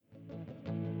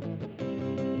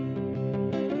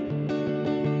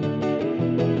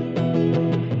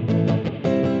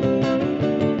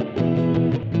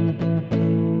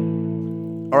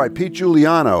right, Pete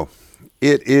Giuliano.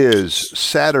 It is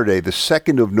Saturday, the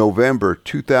 2nd of November,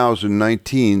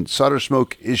 2019. Solder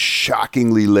Smoke is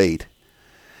shockingly late.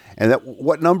 And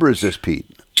what number is this, Pete?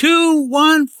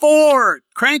 214.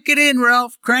 Crank it in,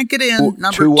 Ralph. Crank it in.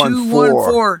 Number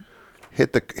 214.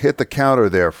 Hit the counter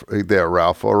there,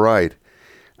 Ralph. All right.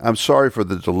 I'm sorry for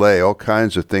the delay. All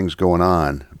kinds of things going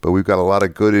on, but we've got a lot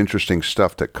of good, interesting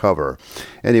stuff to cover.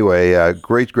 Anyway,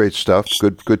 great stuff.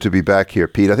 Good to be back here,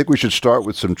 Pete. I think we should start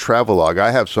with some travelogue.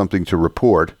 I have something to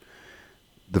report.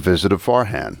 The visit of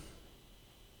Farhan.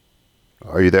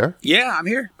 Are you there? Yeah, I'm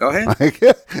here. Go ahead.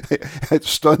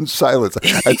 It's stunned silence.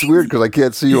 That's weird because I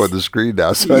can't see you on the screen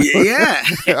now. So yeah.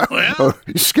 Well,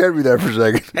 you scared me there for a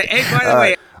second. Hey, by the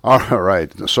way. All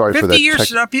right. Sorry for that. 50 years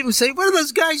from now, people say, what are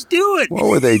those guys doing? What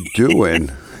were they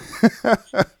doing?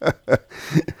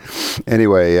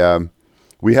 Anyway,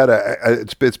 we had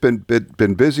it's been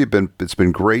busy. It's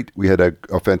been great. We had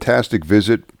a fantastic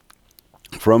visit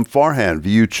from Farhan,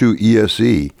 VU2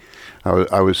 ESE.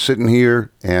 I was sitting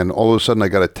here, and all of a sudden I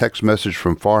got a text message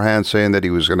from Farhan saying that he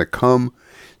was going to come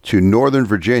to Northern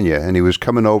Virginia, and he was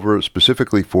coming over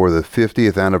specifically for the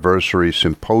 50th anniversary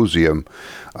symposium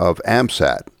of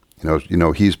AMSAT. You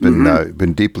know, he's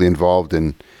been deeply involved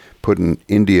in putting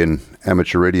Indian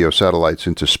amateur radio satellites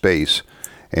into space,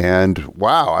 and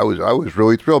wow, I was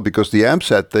really thrilled because the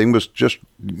AMSAT thing was just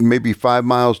maybe 5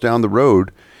 miles down the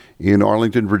road in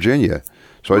Arlington, Virginia.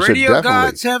 So I said, definitely. Radio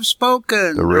gods have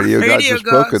spoken. The radio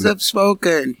gods have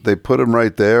spoken. They put him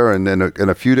right there, and then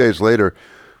a few days later,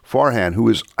 Farhan, who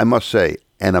is, I must say,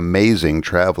 an amazing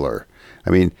traveler. I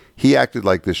mean, he acted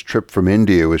like this trip from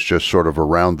India was just sort of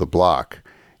around the block.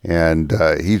 And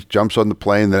he jumps on the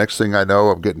plane. The next thing I know,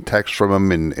 I'm getting texts from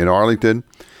him in Arlington.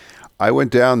 I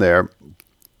went down there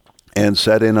and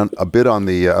sat in on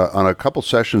a couple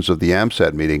sessions of the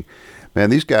AMSAT meeting. Man,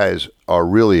 these guys are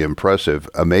really impressive,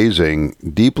 amazing,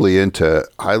 deeply into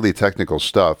highly technical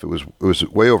stuff. It was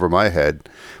way over my head.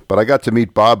 But I got to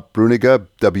meet Bob Bruniga,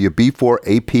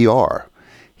 WB4APR.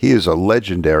 He is a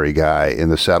legendary guy in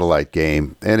the satellite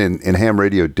game and in ham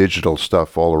radio digital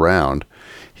stuff all around.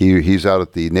 He's out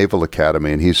at the Naval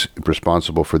Academy, and he's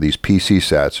responsible for these PC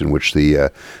sats in which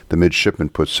the midshipman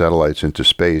puts satellites into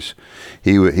space.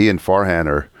 He and Farhan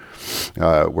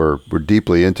were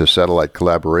deeply into satellite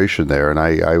collaboration there, and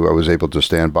I was able to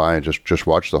stand by and just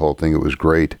watch the whole thing. It was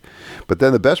great. But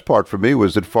then the best part for me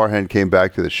was that Farhan came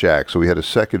back to the shack, so we had a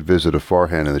second visit of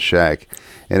Farhan in the shack,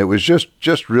 and it was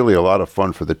just really a lot of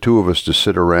fun for the two of us to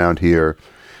sit around here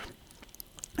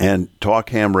and talk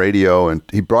ham radio. And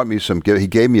he brought me he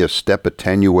gave me a step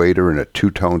attenuator and a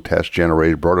two-tone test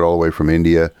generator, brought it all the way from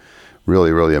India.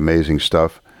 Really, really amazing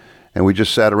stuff. And we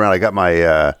just sat around. I got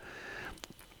my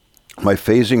my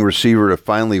phasing receiver to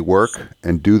finally work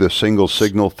and do the single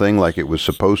signal thing like it was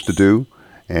supposed to do.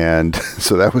 And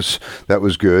so that was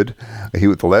good.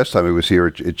 The last time he was here,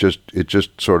 it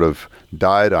just sort of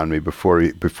died on me before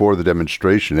the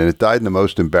demonstration, and it died in the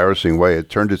most embarrassing way. It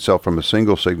turned itself from a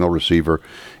single signal receiver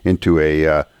into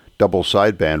a double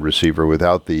sideband receiver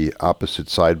without the opposite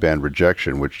sideband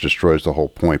rejection, which destroys the whole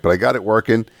point. But I got it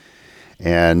working,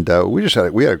 and we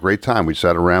had a great time. We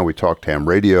sat around, we talked ham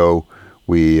radio.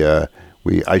 I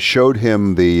showed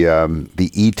him the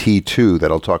ET2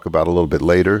 that I'll talk about a little bit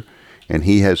later. And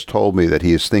he has told me that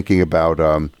he is thinking about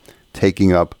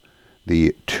taking up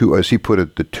the as he put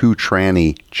it, the two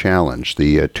tranny challenge,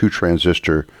 the two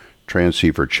transistor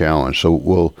transceiver challenge. So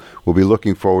we'll be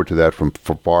looking forward to that from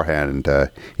Farhan.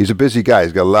 And he's a busy guy.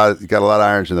 He's got a lot of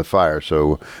irons in the fire.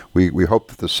 So we hope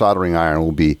that the soldering iron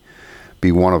will be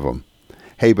one of them.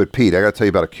 Hey, but Pete, I got to tell you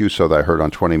about a QSO that I heard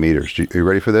on 20 meters. Are you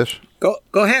ready for this? Go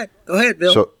ahead,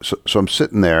 Bill. So I'm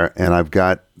sitting there, and I've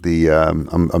got the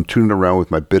I'm tuning around with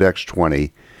my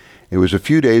BitX20. It was a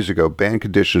few days ago. Band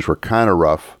conditions were kind of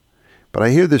rough, but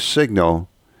I hear this signal,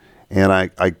 and I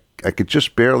could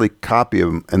just barely copy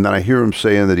him, and then I hear him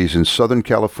saying that he's in Southern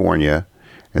California,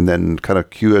 and then kind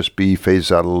of QSB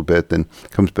phases out a little bit, then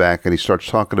comes back, and he starts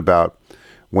talking about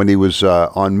when he was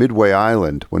on Midway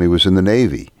Island when he was in the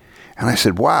Navy, and I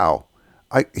said, wow.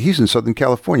 He's in Southern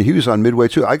California. He was on Midway,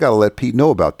 too. I got to let Pete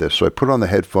know about this. So I put on the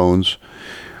headphones,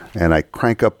 and I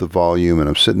crank up the volume, and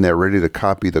I'm sitting there ready to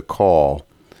copy the call.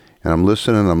 And I'm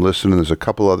listening. There's a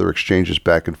couple other exchanges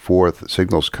back and forth. The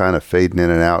signal's kind of fading in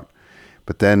and out.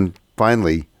 But then,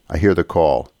 finally, I hear the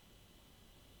call.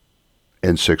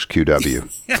 N6QW.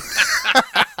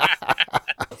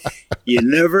 You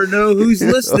never know who's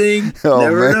listening. Oh,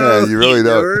 never man, know. You really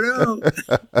don't. Never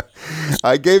know.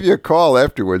 I gave you a call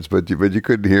afterwards, but you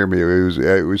couldn't hear me.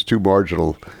 It was too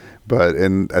marginal.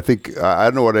 And I think I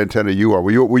don't know what antenna you are.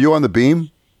 Were you on the beam?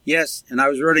 Yes, and I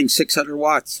was running 600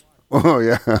 watts. Oh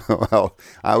yeah, well,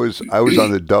 I was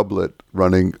on the doublet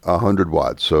running 100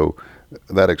 watts, so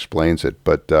that explains it.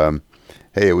 But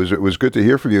hey, it was good to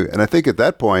hear from you, and I think at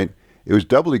that point it was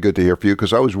doubly good to hear from you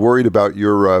because I was worried about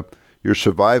your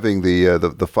surviving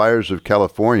the fires of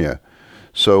California.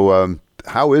 So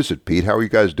how is it, Pete? How are you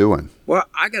guys doing? Well,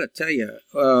 I got to tell you,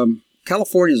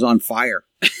 California's on fire.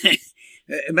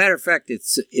 As a matter of fact,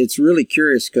 it's really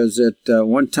curious because at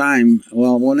one time,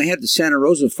 well, when they had the Santa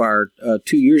Rosa fire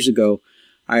 2 years ago,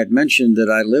 I had mentioned that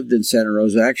I lived in Santa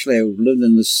Rosa. Actually, I lived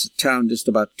in this town just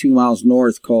about 2 miles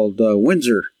north called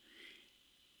Windsor.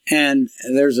 And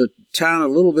there's a town a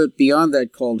little bit beyond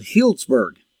that called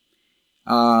Healdsburg.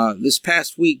 This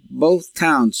past week, both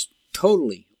towns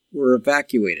totally were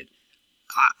evacuated.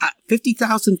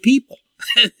 50,000 people.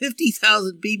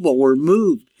 50,000 people were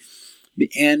moved.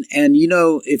 And you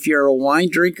know, if you're a wine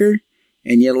drinker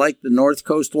and you like the North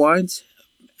Coast wines,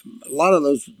 a lot of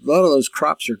those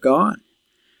crops are gone,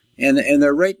 and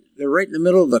they're right in the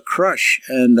middle of the crush.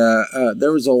 And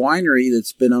there was a winery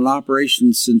that's been in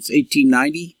operation since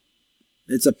 1890.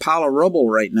 It's a pile of rubble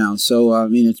right now. So I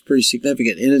mean, it's pretty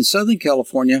significant. And in Southern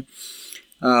California,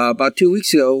 about 2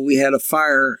 weeks ago, we had a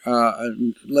fire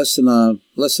less than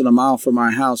a mile from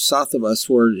my house, south of us,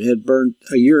 where it had burned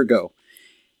a year ago.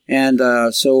 And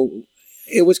so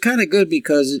it was kind of good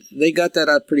because they got that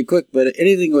out pretty quick, but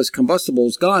anything that was combustible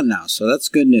is gone now, so that's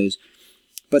good news.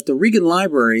 But the Reagan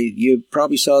Library, you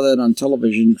probably saw that on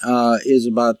television, is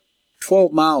about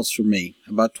 12 miles from me,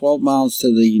 about 12 miles to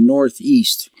the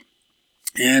northeast.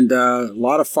 And a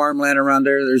lot of farmland around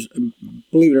there. There's,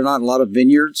 believe it or not, a lot of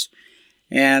vineyards.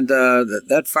 And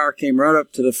that fire came right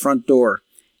up to the front door.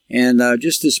 And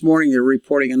just this morning, they're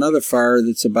reporting another fire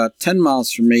that's about 10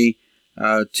 miles from me,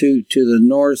 to the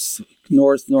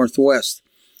northwest,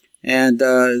 and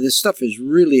this stuff is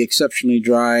really exceptionally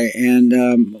dry. And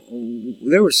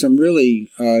there were some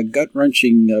really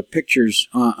gut-wrenching pictures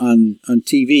on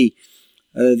TV.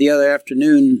 The other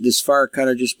afternoon, this fire kind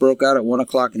of just broke out at 1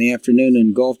 o'clock in the afternoon and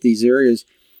engulfed these areas.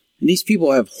 And these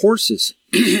people have horses,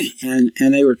 and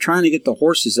they were trying to get the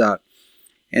horses out.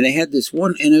 And they had this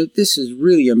one, and this is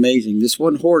really amazing. This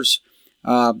one horse.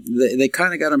 They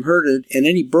kind of got him hurted, and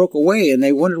then he broke away, and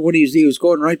they wondered what he was doing. He was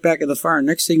going right back in the fire.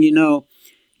 Next thing you know,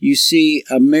 you see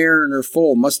a mare and her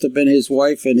foal. Must have been his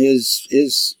wife and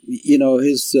his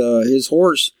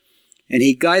horse, and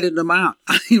he guided them out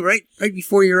right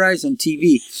before your eyes on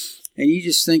TV. And you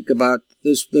just think about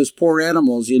those poor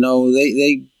animals. You know,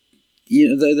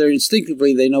 they're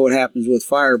instinctively they know what happens with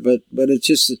fire, but it's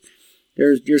just.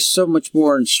 There's so much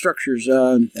more in structures,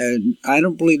 and I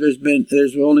don't believe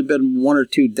there's only been 1 or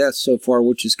 2 deaths so far,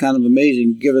 which is kind of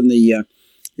amazing given the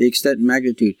extent and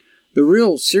magnitude. The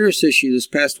real serious issue this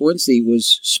past Wednesday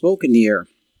was smoke in the air.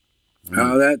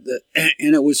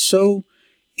 And it was so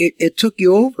it took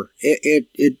you over.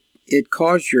 It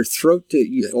caused your throat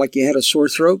to like you had a sore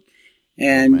throat,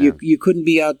 and you couldn't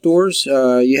be outdoors.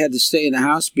 You had to stay in the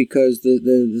house because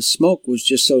the smoke was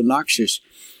just so noxious.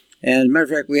 And as a matter of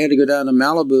fact, we had to go down to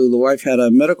Malibu. The wife had a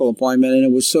medical appointment, and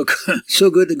it was so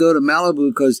good to go to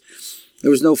Malibu because there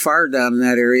was no fire down in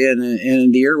that area,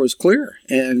 and the air was clear,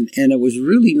 and it was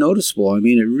really noticeable. I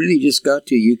mean, it really just got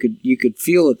to you. You could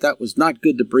feel that was not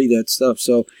good to breathe that stuff.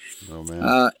 So,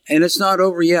 and it's not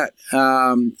over yet.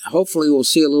 Hopefully, we'll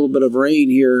see a little bit of rain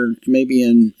here, maybe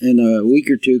in a week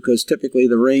or two, because typically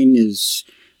the rain is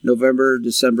November,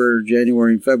 December,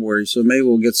 January, and February. So maybe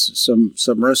we'll get some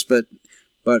respite.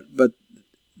 But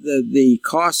the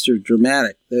costs are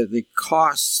dramatic. The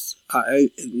costs,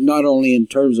 not only in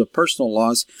terms of personal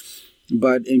loss,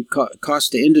 but in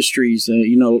cost to industries.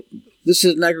 This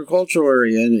is an agricultural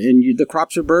area, and the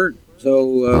crops are burned.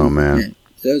 So,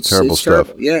 it's terrible stuff.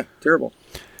 Terrible. Yeah, terrible.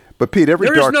 But Pete, every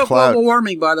dark cloud. There is no global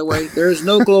warming, by the way. There is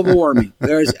no global warming.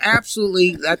 There is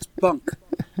absolutely that's bunk.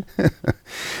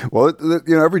 Well,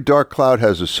 every dark cloud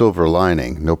has a silver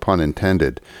lining, no pun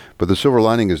intended. But the silver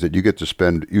lining is that you get to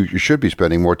spend. You should be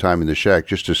spending more time in the shack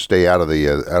just to stay out of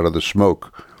the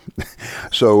smoke.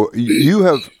 So you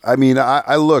have. I mean,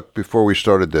 I looked before we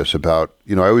started this about.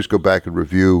 I always go back and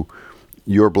review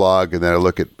your blog, and then I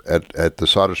look at the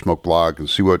Solder Smoke blog and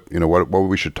see what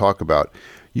we should talk about.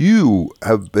 You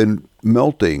have been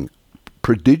melting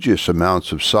prodigious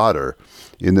amounts of solder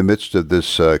in the midst of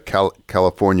this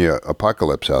California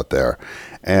apocalypse out there.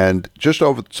 And just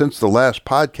since the last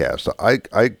podcast,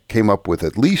 I came up with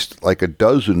at least like a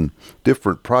dozen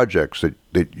different projects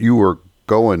that you were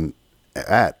going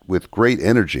at with great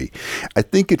energy. I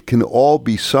think it can all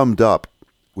be summed up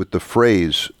with the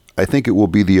phrase, I think it will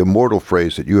be the immortal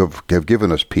phrase that you have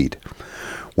given us, Pete.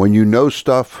 When you know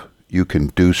stuff, you can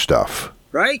do stuff.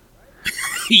 Right?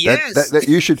 Yes. That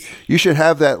you should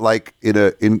have that like in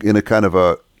a kind of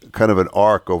an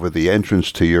arc over the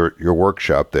entrance to your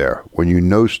workshop there. When you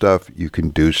know stuff, you can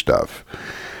do stuff.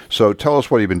 So tell us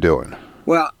what you've been doing.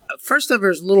 Well, first off,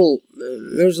 there's a little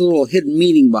hidden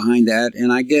meaning behind that,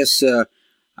 and I guess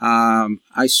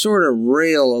I sort of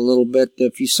rail a little bit.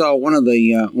 If you saw one of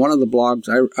the blogs,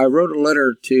 I wrote a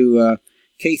letter to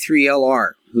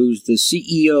K3LR, who's the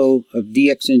CEO of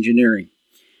DX Engineering,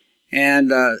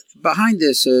 and behind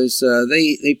this is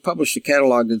they published a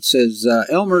catalog that says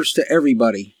Elmer's to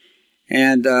everybody.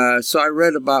 And so I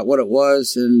read about what it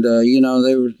was, and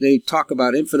they talk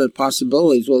about infinite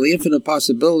possibilities. Well, the infinite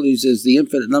possibilities is the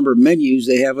infinite number of menus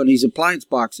they have on these appliance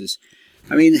boxes.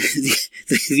 I mean,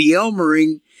 the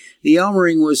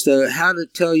Elmering was how to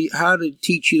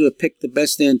teach you to pick the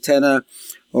best antenna,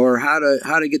 or how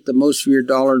to get the most for your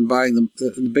dollar in buying the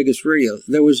biggest radio.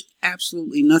 There was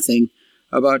absolutely nothing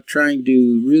about trying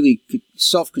to really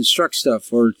self-construct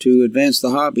stuff or to advance the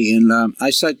hobby. And I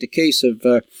cite the case of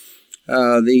the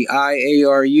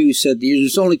IARU said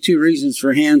there's only two reasons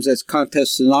for hams, that's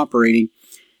contests and operating.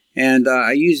 And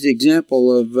I used the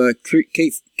example of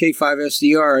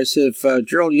K5SDR. I said if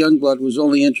Gerald Youngblood was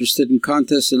only interested in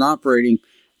contests and operating,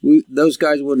 those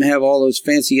guys wouldn't have all those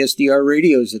fancy SDR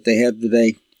radios that they have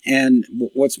today. And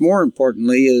what's more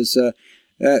importantly is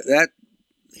that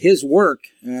his work,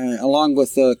 along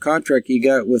with the contract he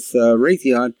got with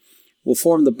Raytheon, will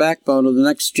form the backbone of the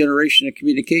next generation of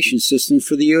communication systems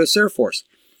for the U.S. Air Force.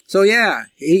 So yeah,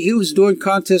 he was doing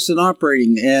contests and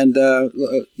operating, and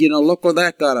look where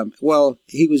that got him. Well,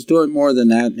 he was doing more than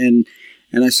that, and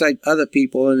I cite other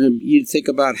people, and you think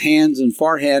about Hans and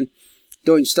Farhan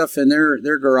doing stuff in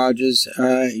their garages.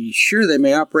 Sure, they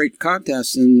may operate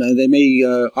contests and they may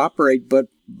operate, but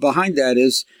behind that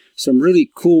is some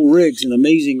really cool rigs and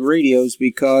amazing radios,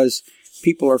 because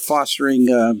people are fostering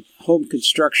home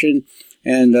construction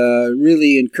and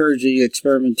really encouraging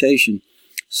experimentation.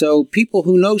 So people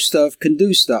who know stuff can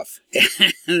do stuff,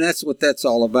 and that's what that's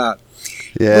all about.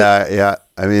 Yeah.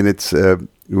 I mean, it's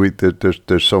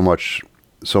there's so much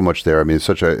there. I mean,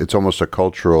 it's almost a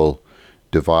cultural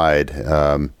divide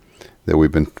that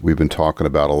we've been talking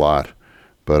about a lot.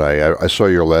 But I saw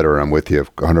your letter, and I'm with you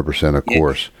 100%, of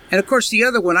course. And of course, the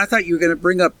other one, I thought you were going to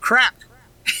bring up crap.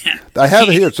 I have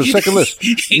it here. It's the second list.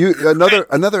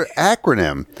 Another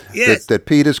acronym that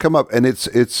Pete has come up, and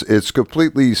it's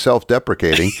completely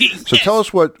self-deprecating. So tell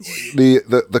us what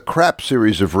the crap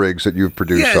series of rigs that you've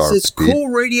produced are. It's Pete. Cool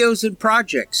Radios and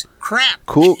Projects. Crap.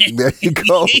 Cool. There you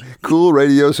go. Cool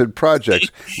Radios and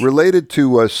Projects related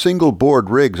to single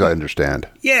board rigs, I understand.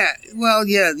 Yeah. Well,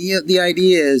 yeah. The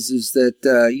idea is that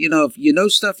if you know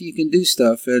stuff, you can do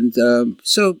stuff, and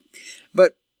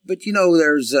But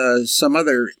there's some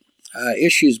other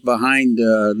issues behind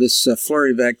this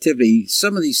flurry of activity.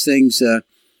 Some of these things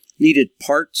needed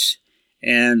parts,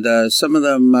 and some of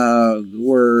them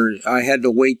I had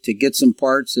to wait to get some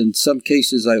parts. In some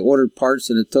cases, I ordered parts,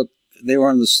 and they were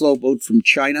on the slow boat from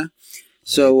China.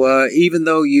 So even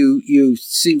though you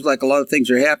seems like a lot of things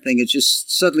are happening, it's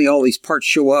just suddenly all these parts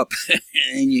show up,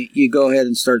 and you go ahead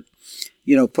and start,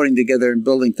 putting together and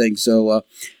building things. So.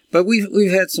 But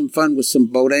we've had some fun with some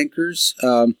boat anchors.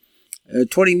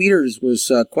 20 meters was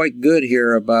quite good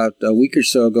here about a week or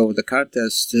so ago with the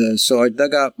contest. So I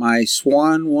dug out my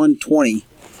Swan 120.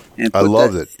 And I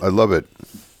love it.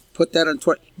 Put that on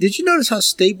 20. Did you notice how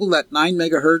stable that 9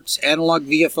 megahertz analog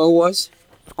VFO was?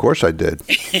 Of course I did.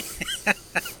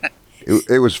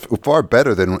 It was far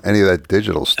better than any of that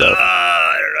digital stuff.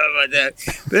 I don't know about that.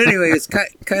 But anyway, it's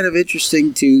kind of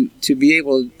interesting to be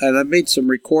able, and I made some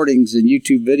recordings and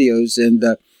YouTube videos, and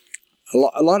a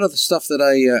lot of the stuff that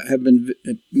I have been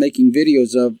making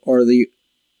videos of are the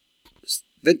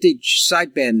vintage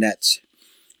sideband nets.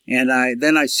 And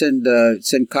I send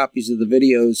copies of the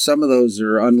videos. Some of those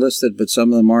are unlisted, but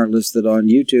some of them are listed on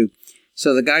YouTube,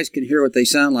 so the guys can hear what they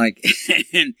sound like.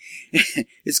 And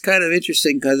it's kind of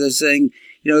interesting because I was saying,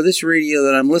 this radio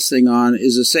that I'm listening on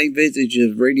is the same vintage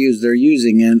of radios they're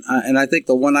using, and I think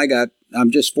the one I got,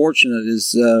 I'm just fortunate,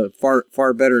 is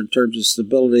far better in terms of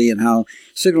stability and how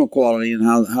signal quality, and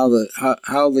how the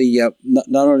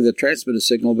not only the transmitted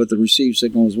signal but the received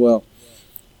signal as well.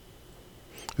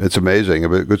 It's amazing.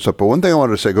 Good stuff. But one thing I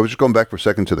wanted to say, just going back for a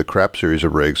second to the crap series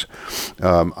of rigs,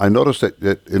 I noticed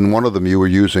that in one of them you were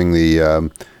using a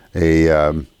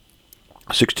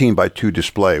 16 by 2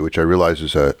 display, which I realize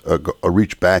is a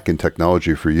reach back in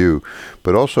technology for you,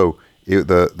 but also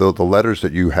the letters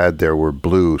that you had there were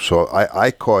blue. So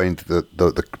I coined the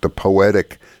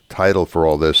poetic title for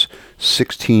all this,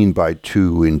 16 by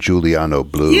 2 in Giuliano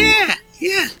blue.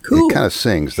 Yeah, cool. It kind of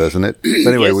sings, doesn't it?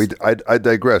 Anyway, Yes. I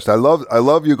digressed. I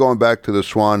love you going back to the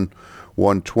Swan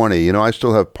 120. You know, I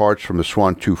still have parts from the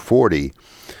Swan 240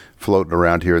 floating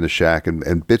around here in the shack,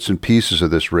 and bits and pieces of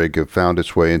this rig have found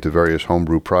its way into various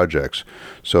homebrew projects.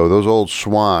 So those old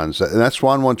Swans, and that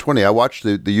Swan 120, I watched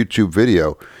the YouTube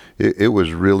video. It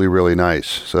was really, really nice.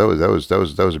 So that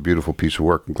was a beautiful piece of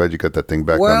work. I'm glad you got that thing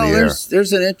back on the air.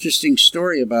 There's an interesting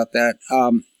story about that.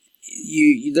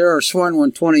 There are Swan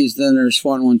 120s, then there's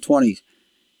Swan 120s.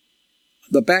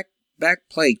 The back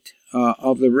plate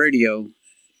of the radio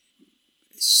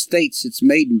states it's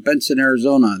made in Benson,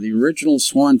 Arizona. The original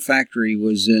Swan factory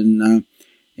was in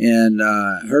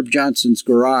Herb Johnson's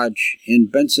garage in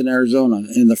Benson, Arizona.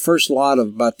 And the first lot of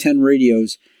about 10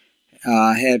 radios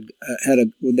had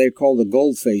what they called a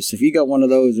gold face. If you got one of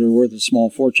those, they're worth a small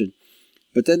fortune.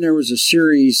 But then there was a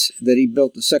series that he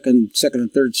built, the second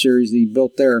and third series that he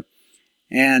built there.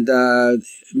 And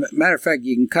matter of fact,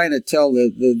 you can kind of tell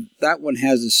that one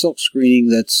has a silk screening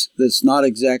that's not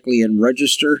exactly in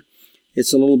register.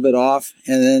 It's a little bit off.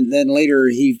 And then later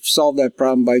he solved that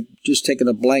problem by just taking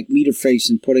a blank meter face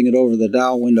and putting it over the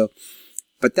dial window.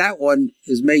 But that one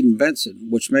is made in Benson,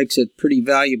 which makes it pretty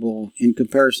valuable in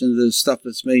comparison to the stuff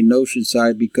that's made in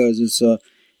Oceanside, because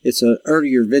it's an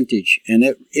earlier vintage, and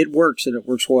it works, and it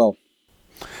works well.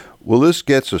 Well, this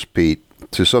gets us, Pete,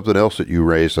 to something else that you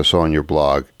raised, I saw on your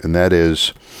blog, and that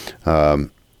is the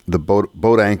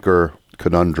boat anchor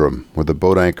conundrum, or the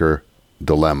boat anchor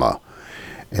dilemma.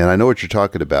 And I know what you're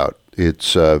talking about.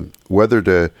 It's whether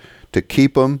to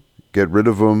keep them, get rid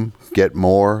of them, get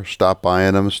more, stop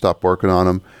buying them, stop working on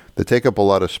them. They take up a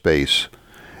lot of space.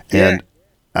 Yeah.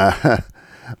 And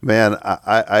man,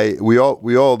 we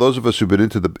all those of us who've been in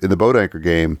the boat anchor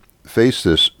game face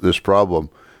this problem.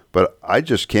 But I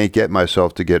just can't get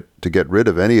myself to get rid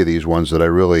of any of these ones that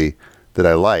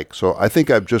I like. So I think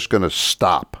I'm just going to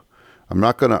stop. I'm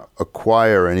not going to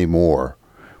acquire any more,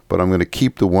 but I'm going to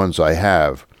keep the ones I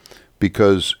have,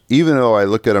 because even though I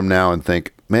look at them now and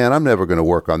think, man, I'm never going to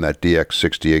work on that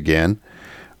DX60 again,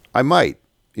 I might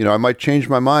change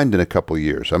my mind in a couple of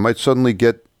years. I might suddenly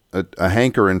get a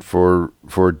hankering for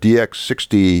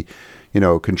DX60,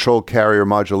 control carrier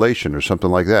modulation or something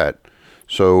like that.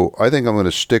 So I think I'm going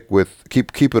to stick with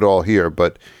keep it all here,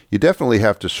 but you definitely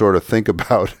have to sort of think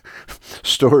about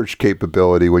storage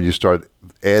capability when you start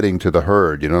adding to the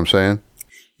herd. You know what I'm saying?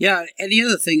 Yeah, and the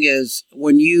other thing is,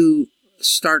 when you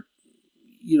start,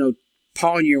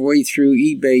 pawing your way through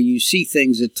eBay, you see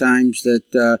things at times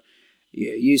that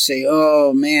you say,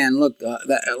 "Oh man, look!"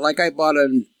 Like I bought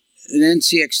an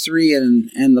NCX3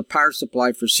 and the power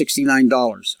supply for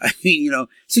 $69. I mean,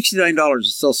 $69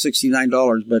 is still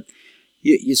 $69, but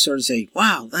you sort of say,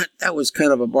 wow, that was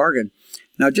kind of a bargain.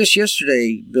 Now, just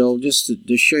yesterday, Bill, just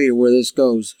to show you where this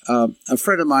goes, a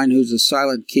friend of mine who's a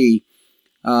silent key,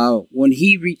 when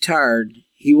he retired,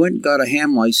 he went and got a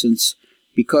ham license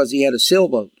because he had a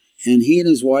sailboat. And he and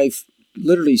his wife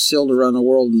literally sailed around the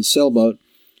world in the sailboat.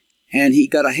 And he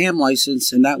got a ham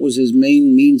license, and that was his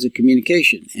main means of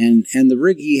communication. And the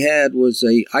rig he had was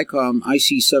a ICOM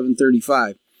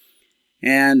IC735.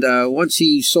 And once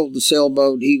he sold the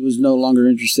sailboat, he was no longer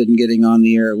interested in getting on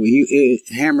the air.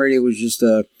 Ham radio was just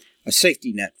a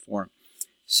safety net for him.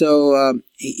 So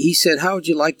he said, "How would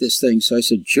you like this thing?" So I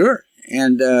said, "Sure."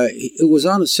 And it was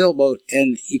on a sailboat,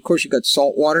 and of course you got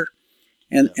salt water,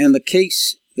 and the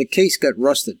case got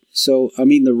rusted. So I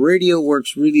mean, the radio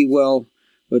works really well,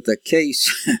 but the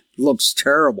case looks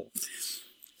terrible.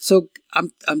 So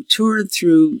I'm touring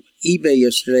through eBay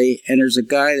yesterday, and there's a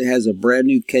guy that has a brand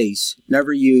new case,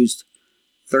 never used,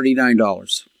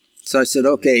 $39. So I said,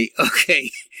 okay,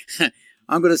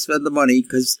 I'm going to spend the money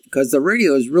because the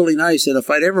radio is really nice, and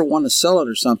if I'd ever want to sell it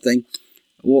or something,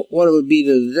 what it would be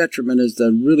to the detriment is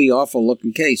the really awful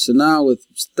looking case. So now with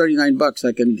 $39,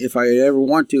 I can, if I ever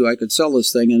want to, I could sell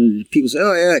this thing, and people say,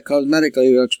 "Oh yeah,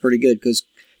 cosmetically it looks pretty good," because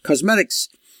cosmetics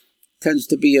tends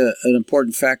to be an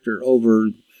important factor over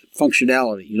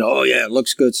functionality. Oh yeah, it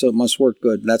looks good, so it must work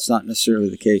good. That's not necessarily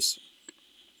the case.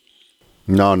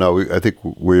 No, I think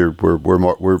we're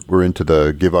into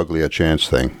the give ugly a chance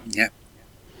thing. Yeah.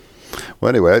 Well,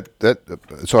 anyway,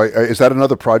 is that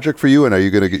another project for you? And are you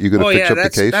going to fix up the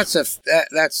case?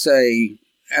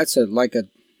 That's like a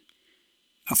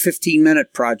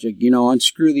 15-minute project.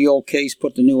 Unscrew the old case,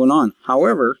 put the new one on.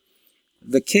 However,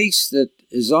 the case that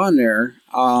is on there,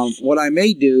 what I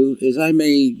may do is I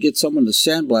may get someone to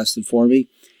sandblast it for me,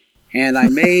 and I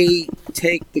may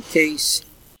take the case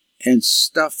and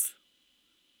stuff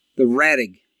the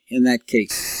Radig in that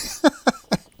case.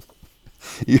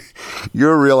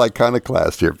 You're a real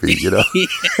iconoclast here, Pete.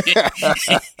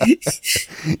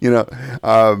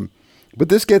 But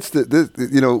this gets to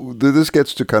this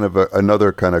gets to kind of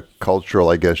another kind of cultural,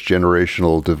 I guess,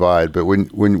 generational divide. But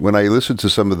when I listen to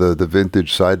some of the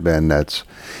vintage sideband nets,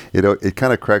 it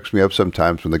kind of cracks me up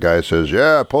sometimes when the guy says,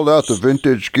 "Yeah, I pulled out the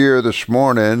vintage gear this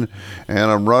morning,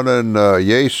 and I'm running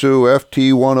Yaesu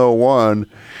FT101."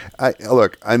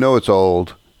 Look, I know it's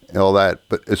old and all that,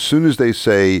 but as soon as they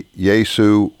say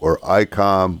Yaesu or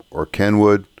ICOM or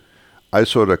Kenwood, I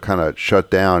sort of kind of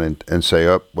shut down and say,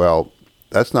 "Oh, well,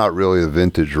 that's not really a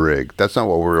vintage rig. That's not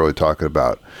what we're really talking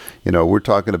about. We're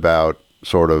talking about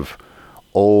sort of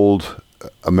old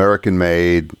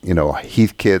American-made,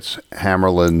 Heathkits,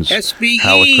 Hammerlands, SBE,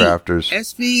 Hallicrafters,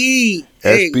 SBE,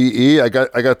 SBE.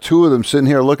 I got two of them sitting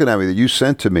here looking at me that you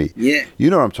sent to me. Yeah, you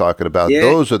know what I'm talking about.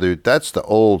 Yeah. That's the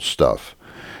old stuff.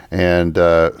 And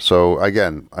so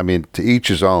again, I mean, to each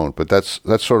his own. But that's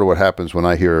sort of what happens when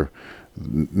I hear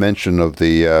mention of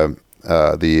the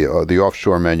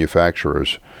offshore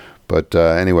manufacturers. But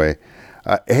anyway,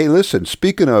 hey, listen.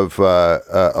 Speaking of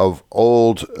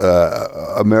old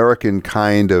American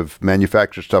kind of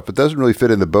manufactured stuff, it doesn't really fit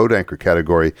in the boat anchor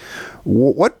category.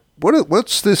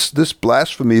 What's this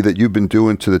blasphemy that you've been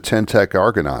doing to the Ten-Tec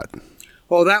Argonaut?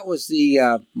 Well, that was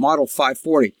the Model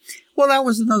 540. Well, that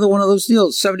was another one of those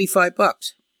deals,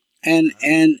 $75, and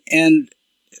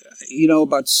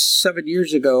about 7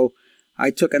 years ago, I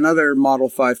took another Model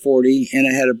 540 and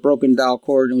it had a broken dial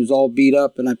cord and it was all beat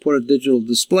up, and I put a digital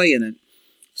display in it.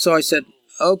 So I said,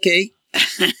 okay.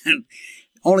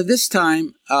 Only this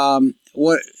time,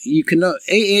 what you can know,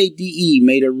 AADE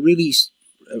made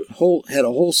had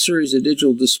a whole series of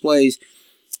digital displays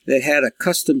that had a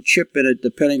custom chip in it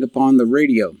depending upon the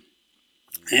radio.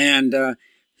 And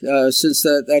since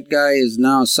that guy is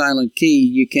now Silent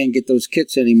Key, you can't get those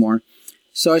kits anymore.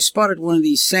 So I spotted one of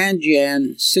these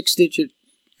Sanjan 6-digit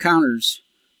counters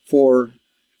for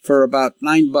about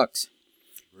 $9.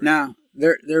 Now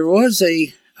there was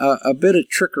a bit of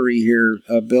trickery here,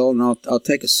 Bill, and I'll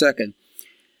take a second.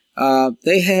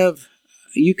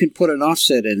 You can put an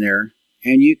offset in there,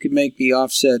 and you can make the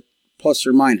offset plus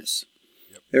or minus.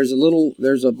 Yep. There's two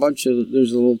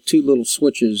little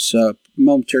switches,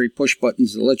 momentary push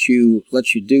buttons that let you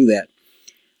do that.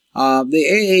 The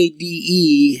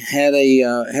AADE had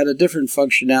a different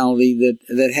functionality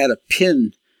that had a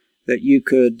pin that you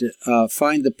could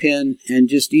find the pin and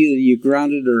just either you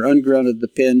grounded or ungrounded the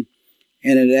pin,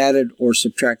 and it added or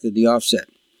subtracted the offset.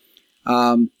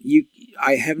 I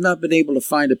have not been able to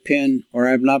find a pin, or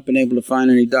I have not been able to find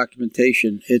any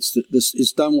documentation.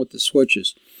 It's done with the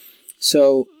switches.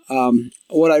 So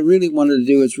what I really wanted to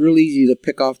do is real easy to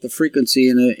pick off the frequency,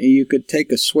 and you could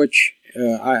take a switch.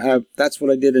 That's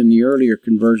what I did in the earlier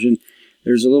conversion.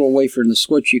 There's a little wafer in the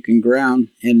switch you can ground,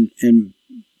 and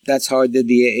that's how I did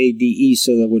the AADE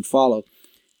so that would follow.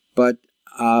 But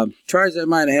try as I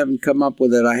might, I haven't come up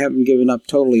with it. I haven't given up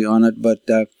totally on it. But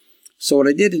so what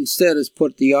I did instead is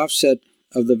put the offset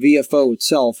of the VFO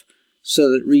itself so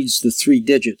that it reads the 3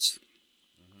 digits.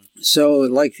 So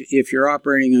like if you're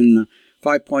operating on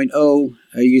 5.0,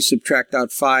 you subtract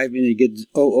out 5 and you get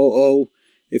 000.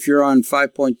 If you're on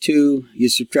 5.2, you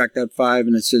subtract out 5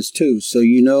 and it says 2. So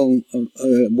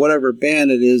whatever band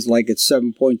it is, like it's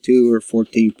 7.2 or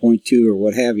 14.2 or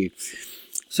what have you.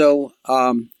 So,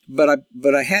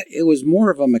 it was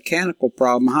more of a mechanical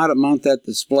problem, how to mount that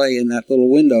display in that little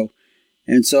window.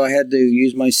 And so I had to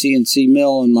use my CNC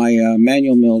mill and my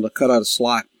manual mill to cut out a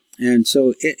slot. And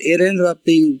so it ended up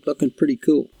looking pretty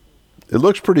cool. It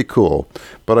looks pretty cool,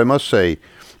 but I must say,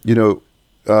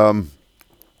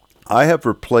 I have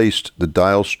replaced the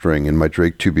dial string in my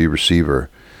Drake 2B receiver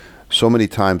so many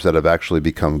times that I've actually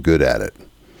become good at it.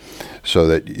 So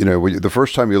that, the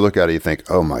first time you look at it, you think,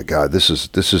 oh my God, this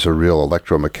is a real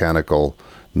electromechanical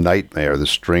nightmare.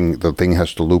 The thing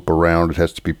has to loop around. It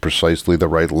has to be precisely the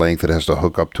right length. It has to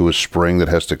hook up to a spring that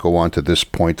has to go on to this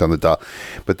point on the dial.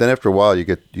 But then after a while, you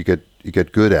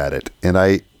get good at it. And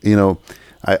I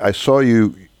saw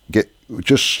you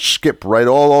just skip right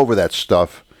all over that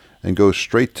stuff and go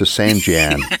straight to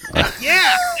Sanjan.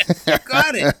 Yeah, you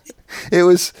got it. It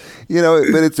was,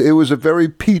 but it was a very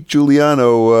Pete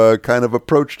Giuliano kind of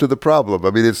approach to the problem.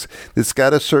 I mean, it's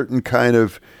got a certain kind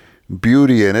of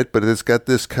beauty in it, but it's got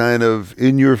this kind of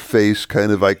in-your-face, kind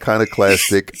of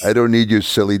iconoclastic, I don't need your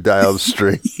silly dial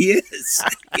string. Yes.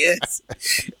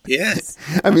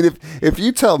 I mean, if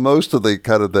you tell most of the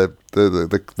kind of the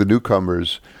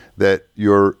newcomers that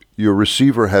your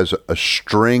receiver has a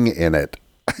string in it,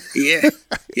 yeah.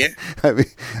 I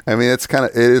mean,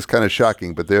 it is kind of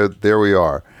shocking, but there we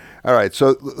are. All right.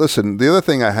 So listen, the other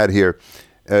thing I had here,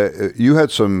 you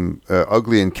had some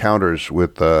ugly encounters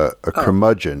with a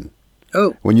curmudgeon.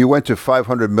 Oh. When you went to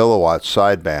 500 milliwatts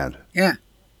sideband. Yeah.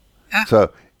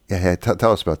 So,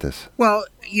 tell us about this. Well,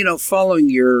 following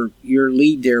your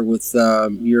lead there with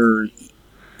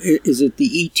is it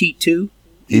the ET2?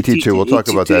 ET2. We'll talk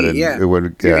about that.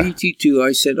 ET2.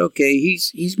 I said, okay,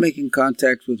 he's making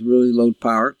contact with really low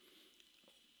power.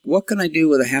 What can I do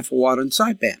with a 0.5 watt on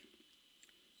sideband?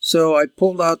 So I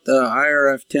pulled out the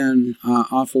IRF-10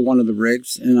 off of one of the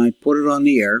rigs, and I put it on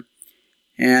the air.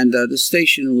 And the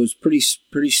station was pretty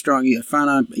strong. I found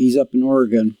out he's up in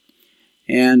Oregon,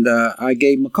 and I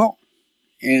gave him a call.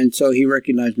 And so he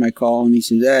recognized my call, and he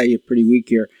said, you're pretty weak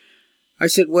here. I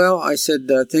said,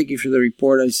 thank you for the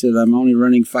report. I said, I'm only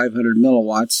running 500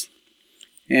 milliwatts.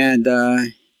 And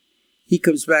he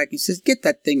comes back. He says, get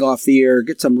that thing off the air.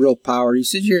 Get some real power. He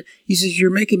says,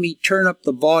 you're making me turn up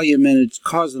the volume, and it's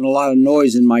causing a lot of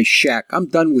noise in my shack. I'm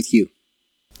done with you.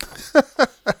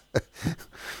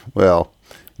 Well,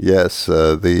 yes,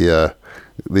 the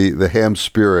ham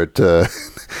spirit,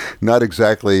 not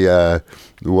exactly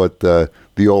what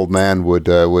the old man would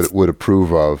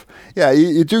approve of. Yeah,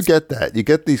 you do get that. You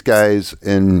get these guys,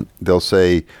 and they'll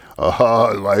say,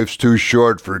 life's too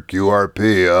short for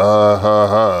QRP.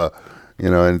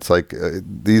 And it's like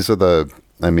these are the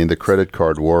credit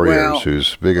card warriors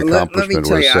whose big accomplishment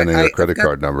was sending a credit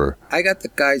card number. I got the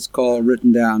guy's call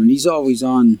written down, and he's always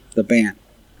on the band.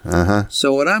 Uh-huh.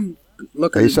 So what I'm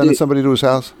looking Are you sending somebody to his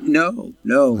house? No.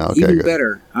 Okay, Even good.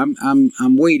 better. I'm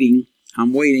waiting.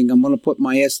 I'm going to put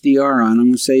my SDR on. I'm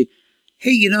going to say,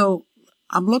 hey,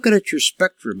 I'm looking at your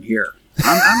spectrum here.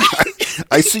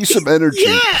 I see some energy.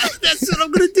 Yeah, that's what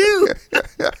I'm going to do.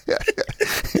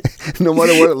 No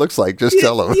matter what it looks like, just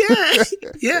tell him.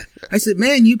 Yeah. I said,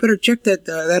 man, you better check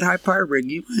that high power rig.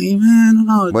 I don't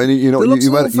know. Well,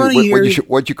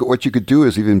 what you could do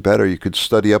is even better. You could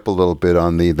study up a little bit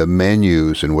on the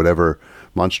menus and whatever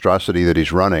monstrosity that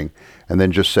he's running, and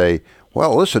then just say,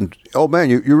 well, listen, old man,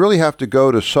 you really have to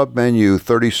go to submenu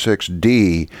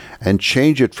 36D and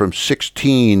change it from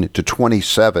 16 to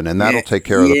 27, and that'll take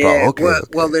care of the problem. Okay,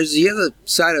 well, there's the other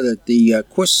side of it. The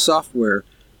Quist software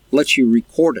lets you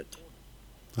record it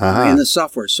in the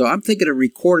software. So I'm thinking of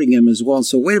recording him as well.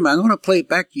 So wait a minute, I'm going to play it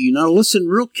back to you. Now listen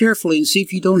real carefully and see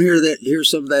if you don't hear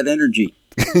some of that energy.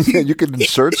 You can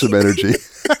insert some energy.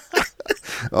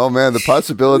 Oh man, the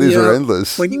possibilities are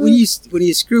endless. When you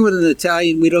screw with an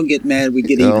Italian, we don't get mad; we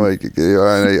get even.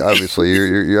 Obviously,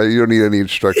 you don't need any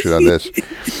instruction on this.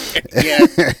 Yeah.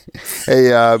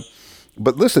 Hey,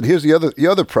 but listen, here's the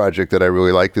other project that I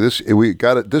really like. This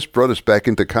brought us back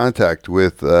into contact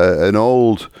with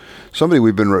somebody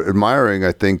we've been admiring.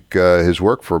 I think his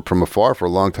work from afar for a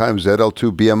long time.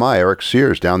 ZL2 BMI, Eric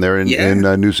Sears, down there in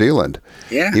New Zealand.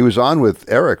 Yeah, he was on with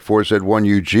Eric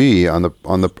 4Z1UG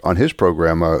on his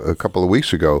program a couple of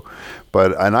weeks ago.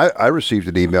 And I received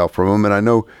an email from him, and I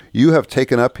know you have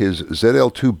taken up his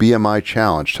ZL2 BMI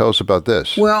challenge. Tell us about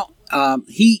this. Well,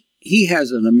 he has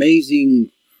an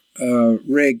amazing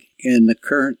rig in the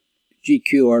current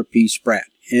GQRP Sprat,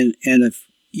 and if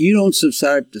you don't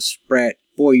subscribe to Sprat,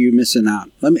 boy, you're missing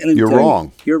out. Let me you're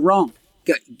wrong. You're wrong.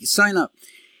 Sign up.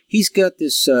 He's got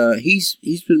this.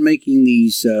 He's been making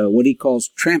these what he calls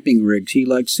tramping rigs. He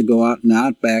likes to go out in the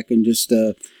outback and just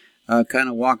kind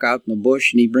of walk out in the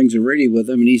bush, and he brings a radio with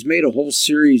him. And he's made a whole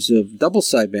series of double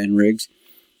sideband rigs,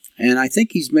 and I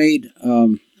think he's made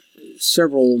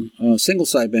several single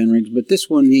sideband rigs, but this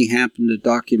one he happened to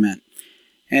document.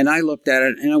 And I looked at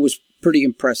it, and it was pretty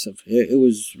impressive. It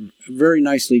was very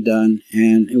nicely done,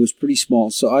 and it was pretty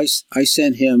small. So I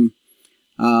sent him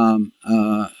an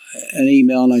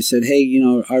email, and I said, hey,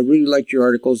 I really liked your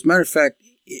article. As a matter of fact,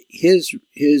 his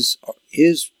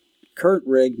current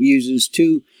rig uses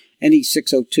two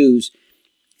NE602s,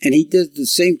 and he did the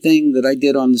same thing that I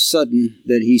did on the Sudden,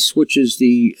 that he switches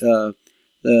the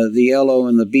LO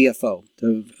and the BFO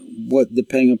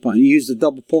depending upon. You use the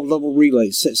double relay,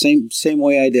 same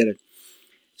way I did it.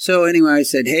 So anyway, I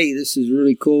said, hey, this is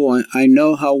really cool. I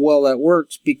know how well that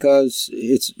works because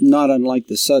it's not unlike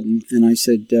the Sudden. And I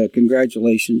said,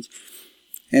 congratulations.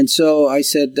 And so I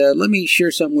said, let me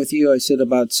share something with you. I said,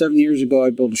 about 7 years ago,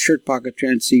 I built a shirt pocket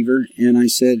transceiver, and I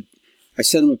said, I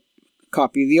sent him a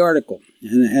copy of the article,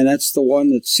 and that's the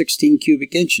one that's 16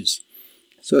 cubic inches.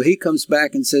 So he comes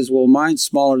back and says, well, mine's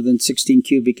smaller than 16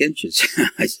 cubic inches.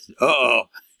 I said,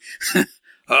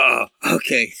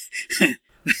 okay.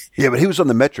 Yeah, but he was on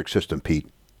the metric system, Pete.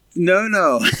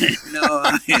 No,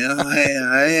 I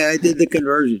did the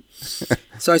conversion.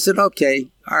 So I said,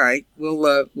 okay, all right,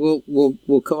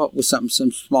 we'll come up with something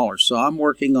smaller. So I'm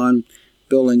working on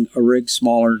building a rig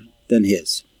smaller than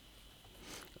his.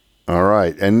 All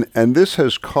right, and this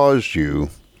has caused you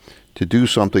to do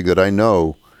something that I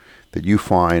know that you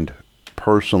find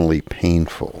personally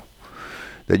painful.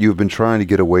 that you've been trying to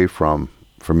get away from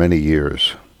for many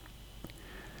years.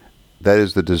 That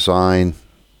is the design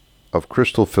of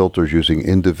crystal filters using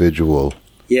individual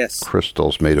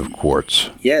crystals made of quartz.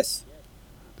 Yes.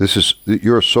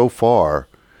 You're so far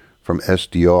from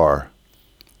SDR.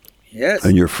 Yes.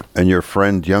 And your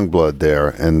friend Youngblood there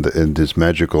and his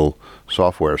magical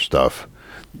software stuff.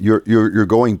 You're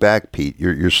going back, Pete.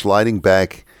 You're sliding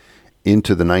back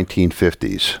into the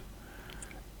 1950s.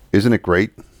 Isn't it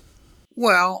great?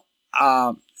 Well,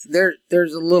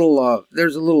 there's a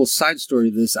little side story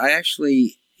to this. I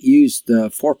actually used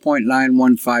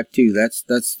 4.9152.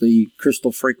 That's the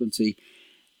crystal frequency,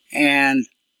 and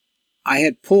I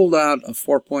had pulled out a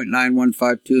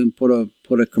 4.9152 and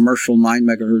put a commercial 9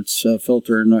 megahertz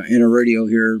filter in a radio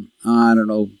here. I don't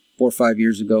know, 4 or 5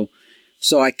 years ago.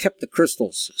 So I kept the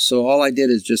crystals. So all I did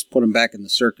is just put them back in the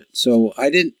circuit. So I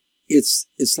didn't.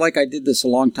 It's like I did this a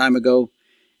long time ago,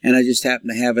 and I just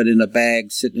happened to have it in a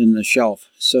bag sitting in the shelf.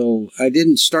 So I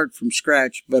didn't start from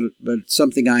scratch, but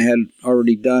something I had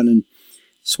already done and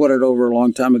sweated over a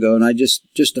long time ago. And I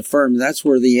just affirmed that's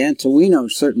where the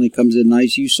Antuino certainly comes in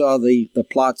nice. You saw the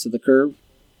plots of the curve.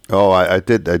 Oh, I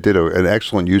did an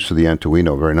excellent use of the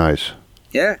Antuino. Very nice.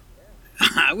 Yeah.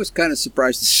 I was kind of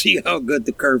surprised to see how good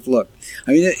the curve looked.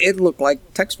 I mean, it looked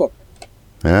like textbook.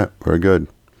 Yeah, very good.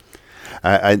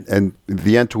 And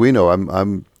the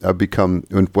Antuino, I've become,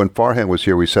 when Farhan was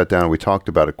here, we sat down and we talked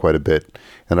about it quite a bit.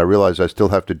 And I realized I still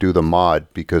have to do the mod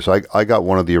because I got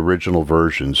one of the original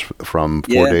versions from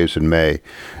 4 Days in May.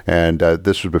 And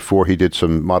this was before he did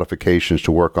some modifications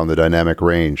to work on the dynamic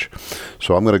range.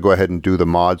 So I'm going to go ahead and do the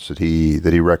mods that he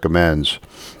recommends.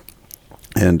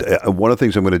 And one of the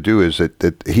things I'm going to do is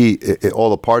that all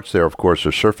the parts there, of course,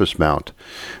 are surface mount.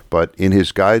 But in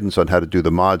his guidance on how to do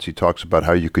the mods, he talks about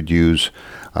how you could use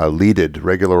leaded,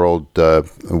 regular old,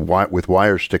 with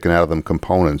wires sticking out of them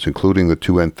components, including the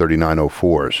two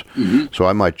N3904s. Mm-hmm. So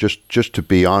I might, just to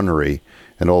be ornery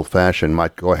and old-fashioned,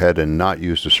 might go ahead and not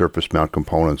use the surface mount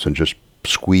components and just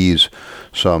squeeze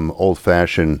some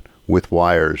old-fashioned with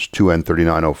wires, two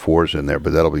N3904s in there,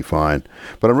 but that'll be fine.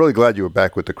 But I'm really glad you were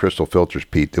back with the crystal filters,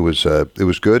 Pete. It was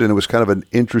good, and it was kind of an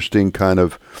interesting kind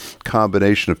of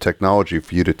combination of technology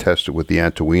for you to test it with the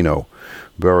Antuino.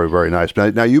 Very, very nice.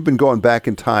 Now you've been going back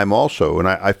in time also, and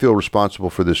I feel responsible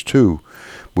for this too,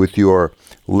 with your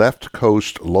Left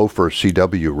Coast Loafer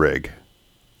CW rig.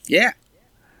 Yeah.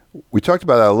 We talked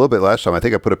about that a little bit last time. I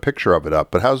think I put a picture of it up.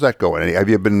 But how's that going? Have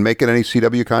you been making any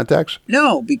CW contacts?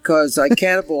 No, because I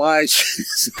cannibalized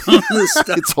some of the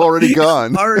stuff. It's already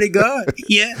gone. Already gone.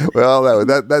 Yeah. Well,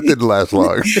 that didn't last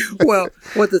long. Well,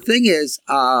 what the thing is,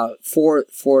 for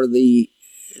the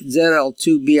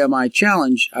ZL2 BMI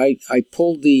challenge, I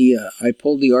pulled the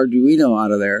Arduino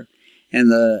out of there and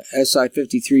the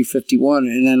SI5351,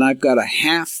 and then I've got a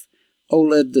half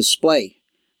OLED display,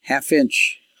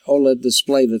 half-inch OLED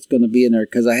display that's going to be in there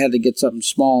because I had to get something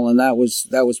small, and that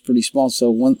was pretty small.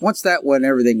 So once that went,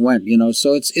 everything went,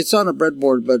 So it's on a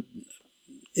breadboard, but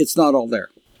it's not all there.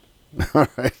 All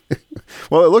right.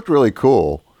 Well, it looked really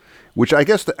cool, which I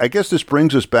guess this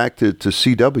brings us back to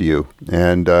CW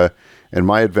and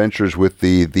my adventures with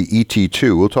the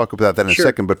ET2. We'll talk about that in a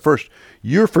second. But first,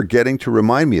 you're forgetting to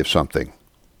remind me of something.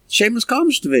 Shameless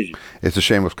Commerce Division. It's a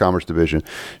Shameless Commerce Division,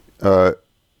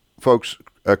 folks.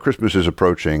 Christmas is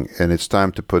approaching, and it's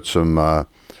time to put some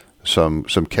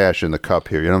cash in the cup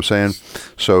here. You know what I'm saying?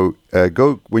 So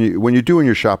go when you're doing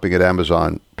your shopping at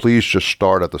Amazon, please just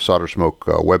start at the Solder Smoke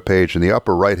webpage in the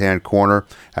upper right-hand corner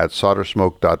at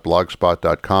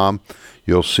soldersmoke.blogspot.com.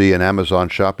 You'll see an Amazon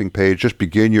shopping page. Just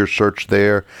begin your search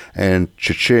there, and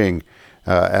cha-ching,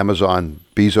 Amazon,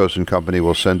 Bezos and company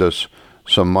will send us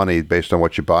some money based on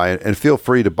what you buy, and feel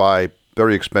free to buy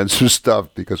very expensive stuff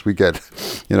because we get,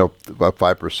 about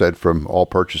 5% from all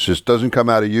purchases. Doesn't come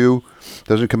out of you,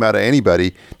 doesn't come out of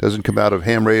anybody, doesn't come out of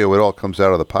Ham Radio. It all comes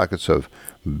out of the pockets of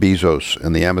Bezos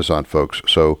and the Amazon folks.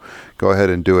 So go ahead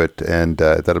and do it, and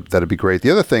that'd be great.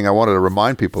 The other thing I wanted to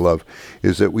remind people of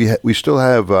is that we still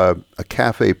have a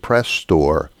Cafe Press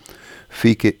store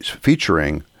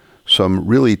featuring some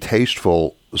really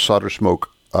tasteful Solder Smoke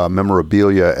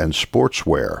memorabilia and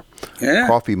sportswear,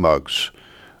 coffee mugs,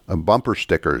 bumper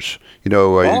stickers,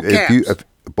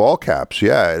 ball caps.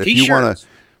 Yeah. If you want to,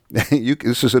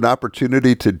 this is an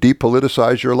opportunity to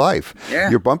depoliticize your life. Yeah.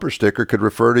 Your bumper sticker could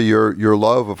refer to your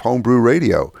love of homebrew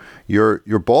radio.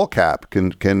 Your ball cap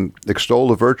can extol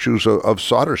the virtues of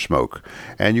Solder Smoke,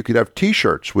 and you could have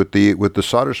T-shirts with the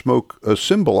Solder Smoke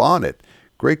symbol on it.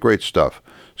 Great stuff.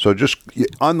 So just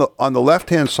on the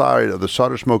left-hand side of the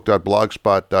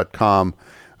soldersmoke.blogspot.com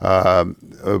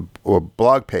or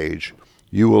blog page,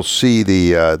 you will see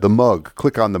the mug.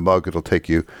 Click on the mug. It'll take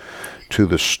you to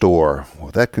the store.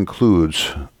 Well, that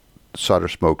concludes Solder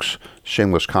Smoke's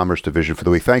Shameless Commerce Division for the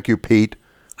week. Thank you, Pete,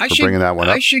 for bringing that one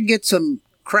up. I should get some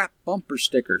crap bumper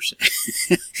stickers.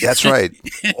 That's right.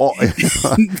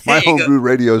 My homebrew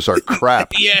radios are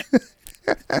crap. Yeah.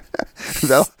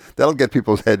 That'll get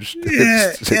people's heads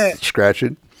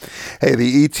scratching. Hey,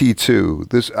 the ET2.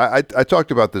 This I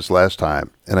talked about this last time,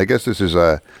 and I guess this is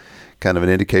a kind of an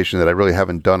indication that I really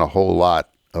haven't done a whole lot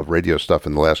of radio stuff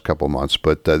in the last couple of months.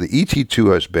 But the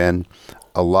ET2 has been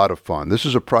a lot of fun. This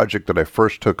is a project that I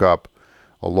first took up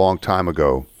a long time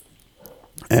ago,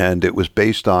 and it was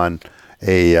based on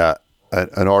an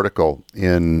article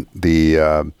in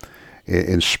the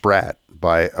in Sprat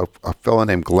by a fellow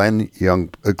named Glenn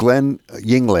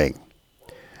Yingling,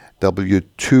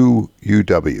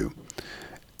 W2UW.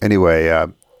 Anyway,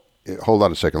 hold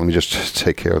on a second. Let me just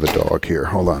take care of the dog here.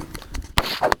 Hold on.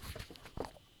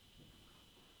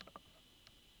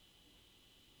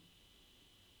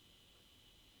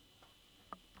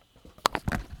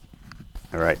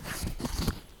 All right.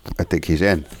 I think he's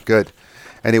in. Good.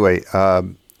 Anyway,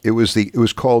 his rig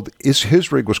was called the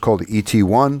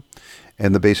ET1,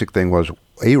 and the basic thing was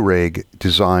a rig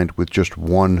designed with just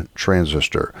one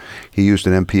transistor. He used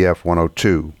an MPF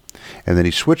 102, and then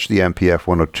he switched the MPF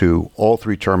 102 all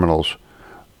three terminals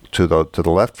to the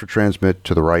left for transmit,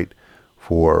 to the right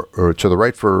for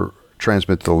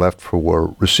transmit, to the left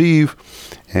for receive,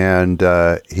 and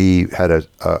he had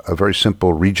a very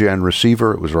simple regen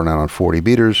receiver. It was running on 40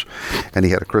 meters, and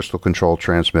he had a crystal control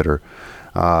transmitter,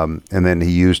 and then he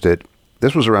used it.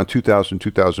 This was around 2000,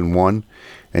 2001,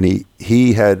 and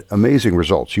he had amazing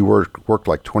results. He worked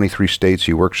like 23 states.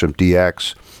 He worked some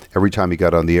DX. Every time he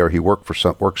got on the air, he worked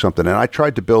something. And I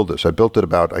tried to build this. I built it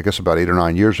about 8 or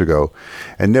 9 years ago,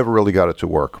 and never really got it to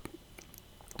work.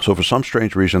 So for some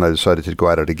strange reason, I decided to go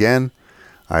at it again.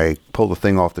 I pulled the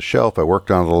thing off the shelf. I worked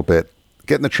on it a little bit.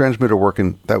 Getting the transmitter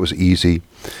working, that was easy.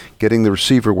 Getting the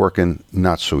receiver working,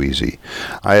 not so easy.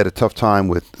 I had a tough time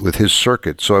with his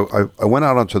circuit. So I went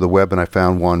out onto the web and I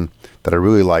found one that I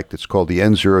really liked. It's called the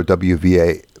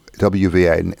N0WVA,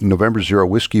 November 0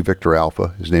 Whiskey Victor Alpha.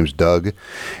 His name's Doug.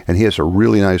 And he has a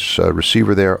really nice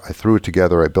receiver there. I threw it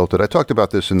together. I built it. I talked about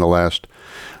this in the last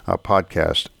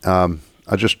podcast.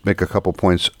 I'll just make a couple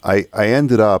points. I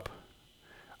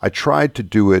tried to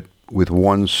do it with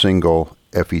one single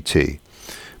FET,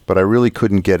 but I really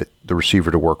couldn't get the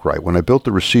receiver to work right. When I built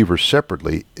the receiver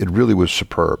separately, it really was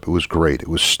superb. It was great. It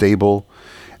was stable.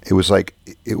 It was like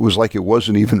it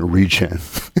wasn't even a regen.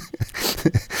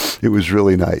 It was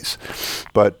really nice.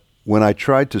 But when I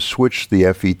tried to switch the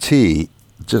FET,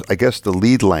 I guess the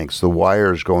lead lengths, the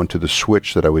wires going to the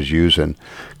switch that I was using,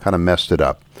 kind of messed it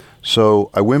up. So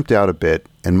I wimped out a bit,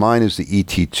 and mine is the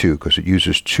ET2 because it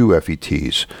uses two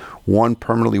FETs, one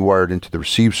permanently wired into the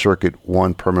receive circuit,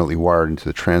 one permanently wired into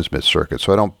the transmit circuit.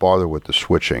 So I don't bother with the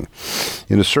switching.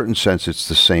 In a certain sense, it's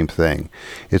the same thing.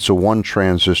 It's a one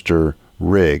transistor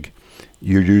rig.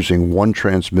 You're using one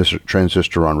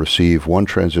transistor on receive, one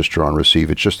transistor on receive.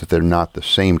 It's just that they're not the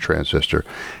same transistor,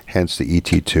 hence the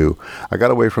ET2. I got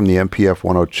away from the MPF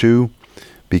 102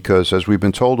 because, as we've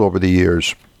been told over the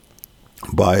years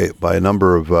by a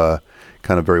number of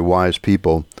kind of very wise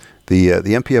people, the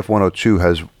MPF 102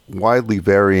 has widely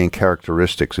varying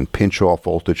characteristics in pinch-off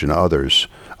voltage and other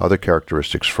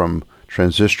characteristics from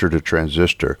transistor to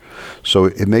transistor. So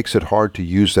it makes it hard to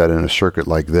use that in a circuit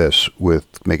like this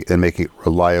make it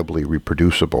reliably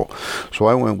reproducible. So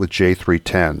I went with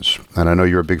J310s, and I know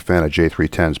you're a big fan of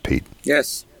J310s, Pete.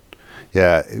 Yes.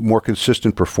 Yeah, more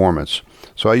consistent performance.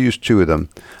 So I used two of them.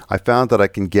 I found that I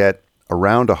can get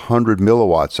around 100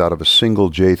 milliwatts out of a single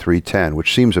J310,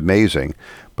 which seems amazing,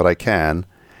 but I can.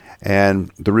 And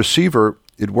the receiver,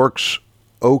 it works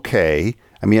okay.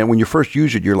 I mean, when you first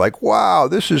use it, you're like, wow,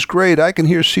 this is great. I can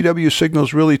hear CW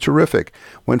signals really terrific.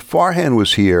 When Farhan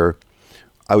was here,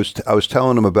 I was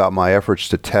telling him about my efforts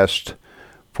to test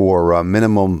for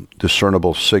minimum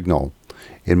discernible signal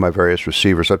in my various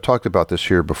receivers. I've talked about this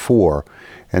here before.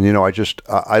 And, you know, I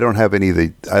don't have any of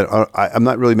the, I'm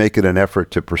not really making an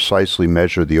effort to precisely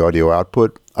measure the audio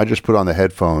output. I just put on the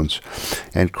headphones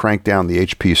and crank down the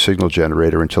HP signal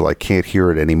generator until I can't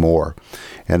hear it anymore.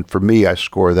 And for me, I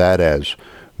score that as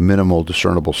minimal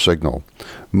discernible signal.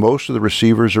 Most of the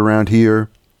receivers around here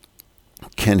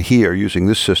can hear, using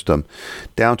this system,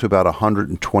 down to about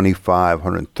 125,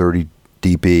 130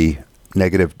 dB,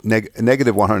 negative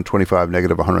 125,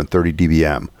 negative 130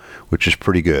 dBm, which is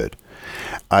pretty good.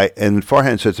 And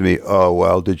Farhan said to me, oh,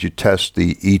 well, did you test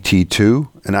the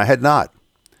ET2? And I had not.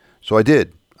 So I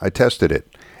did. I tested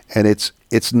it. And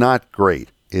it's not great.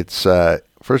 It's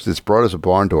first it's broad as a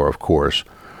barn door, of course,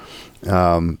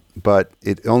 but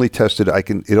it only tested.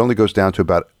 It only goes down to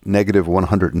about negative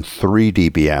 103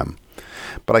 dBm,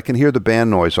 but I can hear the band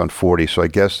noise on 40, so I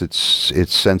guess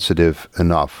it's sensitive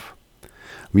enough.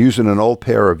 I'm using an old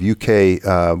pair of UK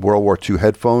World War II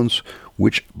headphones,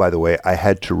 which, by the way, I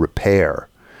had to repair.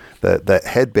 The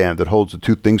headband that holds the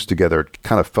two things together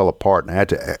kind of fell apart, and I had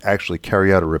to actually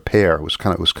carry out a repair. It was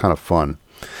kind of fun.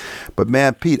 But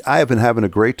man, Pete, I have been having a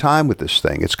great time with this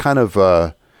thing. It's kind of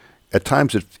at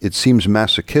times it seems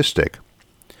masochistic,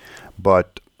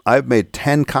 but I've made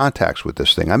 10 contacts with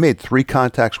this thing. I made 3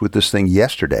 contacts with this thing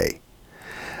yesterday,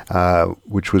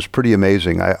 which was pretty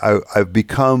amazing. I've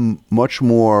become much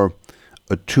more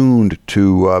attuned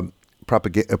to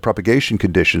propagation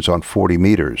conditions on 40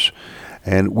 meters.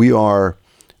 And we are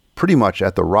pretty much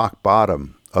at the rock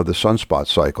bottom of the sunspot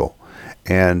cycle.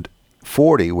 And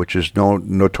 40, which is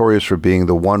notorious for being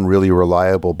the one really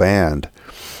reliable band,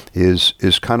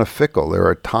 is kind of fickle. There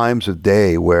are times of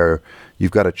day where you've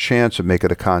got a chance of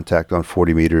making a contact on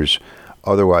 40 meters.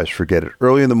 Otherwise, forget it.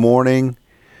 Early in the morning,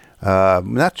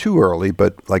 not too early,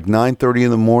 but like 9:30 in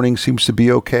the morning seems to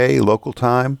be okay, local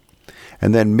time.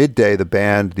 And then midday,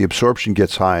 the absorption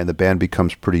gets high and the band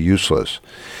becomes pretty useless.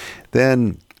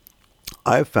 Then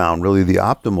I've found really the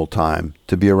optimal time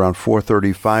to be around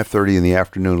 4:30, 5:30 in the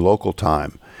afternoon local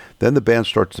time. Then the band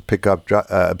starts to pick up,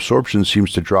 absorption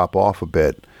seems to drop off a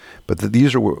bit. But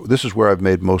this is where I've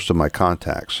made most of my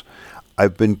contacts.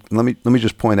 Let me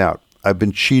just point out, I've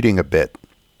been cheating a bit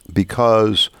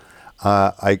because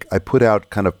I put out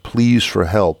kind of pleas for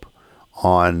help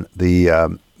on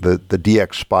the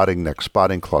DX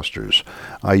spotting clusters.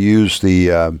 I use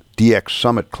the DX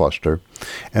Summit cluster,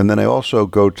 and then I also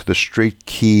go to the Straight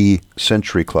Key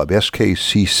Century Club,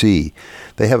 SKCC.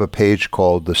 They have a page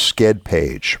called the SKED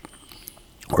page,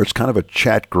 where it's kind of a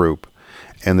chat group,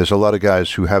 and there's a lot of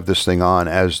guys who have this thing on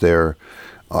as they're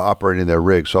operating their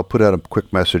rigs. So I'll put out a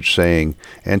quick message saying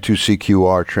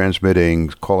N2CQR transmitting,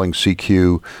 calling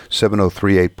CQ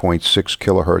 7038.6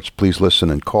 kilohertz, please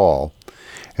listen and call.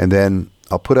 And then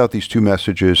I'll put out these 2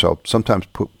 messages. I'll sometimes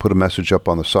put a message up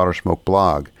on the Solder Smoke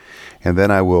blog, and then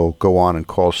I will go on and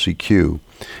call CQ.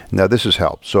 Now, this has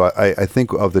helped. So I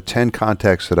think of the 10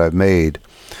 contacts that I've made,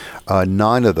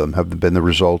 9 of them have been the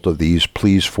result of these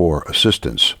pleas for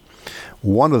assistance.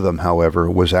 One of them, however,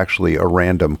 was actually a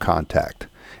random contact,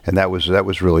 and that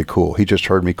was really cool. He just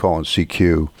heard me calling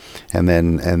CQ,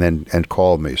 and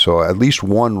called me. So at least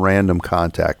one random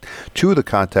contact. 2 of the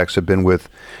contacts have been with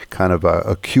kind of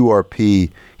a QRP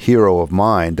hero of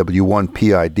mine,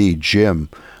 W1PID, Jim,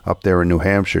 up there in New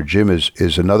Hampshire. Jim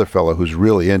is another fellow who's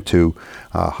really into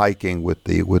hiking with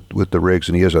the rigs,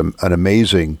 and he has an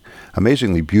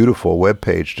amazingly beautiful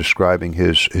webpage describing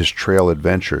his trail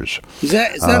adventures. Is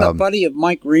that a buddy of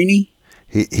Mike Reaney?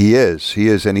 He is,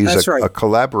 and he's a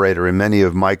collaborator in many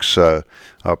of Mike's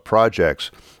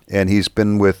projects, and he's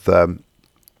been with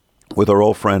our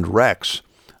old friend Rex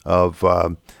of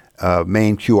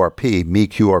Maine QRP, Me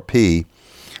QRP,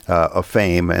 of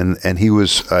fame, and he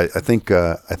was. I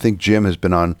think Jim has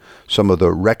been on some of the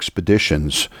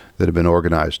Rexpeditions that have been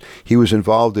organized. He was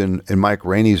involved in Mike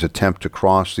Reaney's attempt to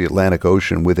cross the Atlantic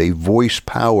Ocean with a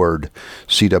voice-powered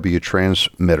CW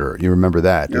transmitter. You remember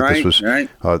that? Right, this was right.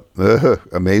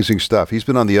 Amazing stuff. He's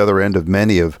been on the other end of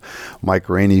many of Mike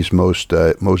Reaney's most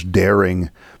daring,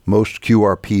 most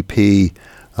QRPP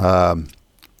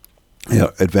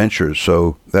adventures.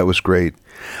 So that was great.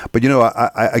 But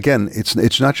I again,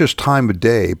 it's not just time of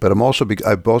day, but I've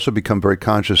also become very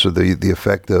conscious of the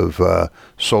effect of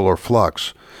solar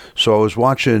flux. So I was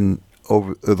watching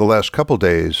over the last couple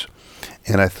days,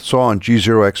 and I saw on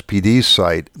G0XPD's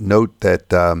site note that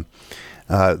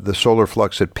the solar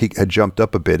flux had jumped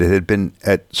up a bit. It had been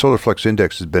solar flux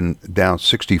index has been down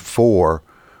 64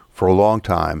 for a long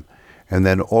time, and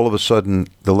then all of a sudden,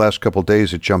 the last couple of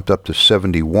days, it jumped up to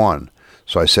 71.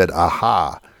 So I said,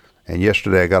 aha. And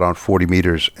yesterday I got on 40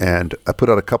 meters and I put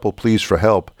out a couple pleas for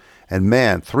help, and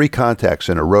man, 3 contacts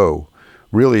in a row.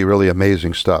 Really, really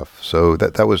amazing stuff. So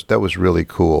that was really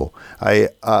cool. I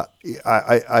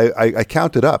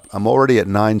counted up. I'm already at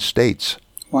 9 states.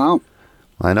 Wow.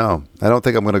 I know. I don't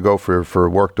think I'm going to go for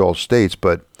worked all states,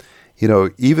 but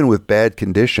even with bad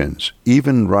conditions,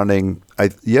 even running,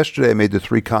 yesterday I made the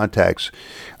 3 contacts.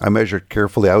 I measured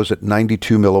carefully. I was at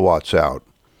 92 milliwatts out.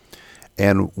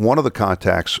 And one of the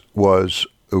contacts was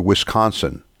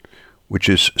Wisconsin, which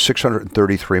is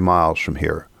 633 miles from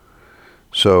here.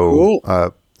 So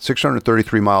cool.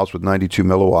 633 miles with 92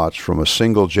 milliwatts from a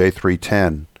single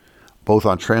J310, both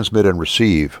on transmit and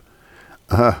receive.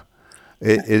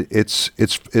 It's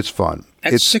fun.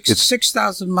 It's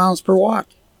 6,000 miles per watt.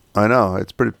 I know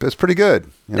it's pretty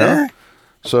good. You know. Yeah.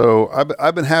 So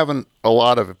I've been having a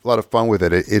lot of fun with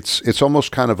it. It's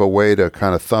almost kind of a way to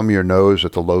kind of thumb your nose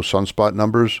at the low sunspot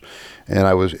numbers, and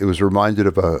it was reminded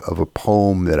of a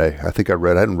poem that I think I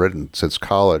read. I hadn't read it since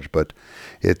college, but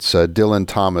it's Dylan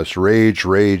Thomas, Rage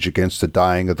Against the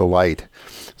Dying of the Light.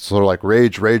 Sort of like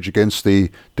rage against the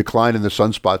decline in the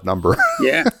sunspot number.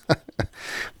 Yeah.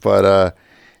 But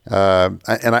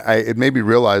it made me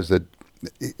realize that,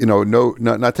 you know,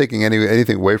 not taking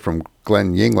anything away from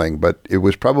Glenn Yingling, but it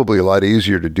was probably a lot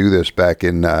easier to do this back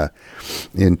in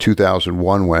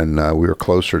 2001 when we were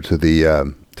closer to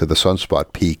the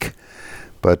sunspot peak.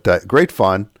 But great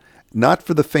fun, not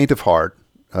for the faint of heart.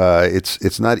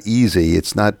 It's not easy.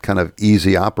 It's not kind of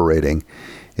easy operating.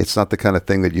 It's not the kind of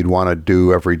thing that you'd want to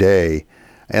do every day.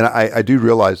 And I do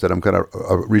realize that I'm going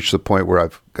to reach the point where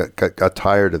I've got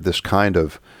tired of this kind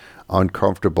of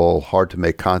uncomfortable, hard to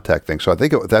make contact thing. So I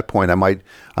think at that point I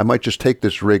might just take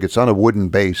this rig. It's on a wooden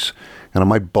base, and I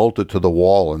might bolt it to the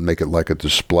wall and make it like a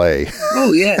display.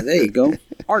 Oh yeah, there you go.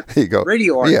 Art. There you go.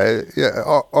 Radio art. Yeah,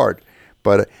 art.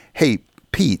 But hey,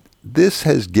 Pete, this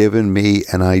has given me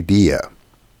an idea.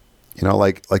 You know,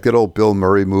 like that old Bill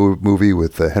Murray movie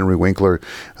with Henry Winkler.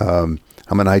 I'm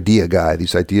an idea guy.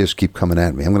 These ideas keep coming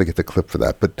at me. I'm going to get the clip for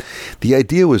that. But the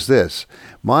idea was this.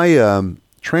 My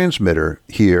transmitter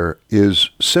here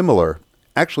is similar,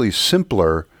 actually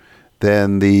simpler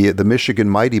than the Michigan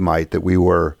Mighty Mite that we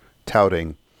were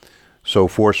touting so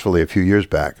forcefully a few years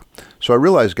back. So I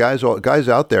realized guys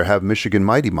out there have Michigan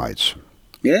Mighty Mites.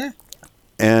 Yeah.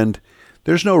 And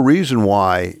there's no reason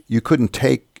why you couldn't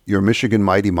take your Michigan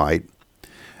Mighty Mite,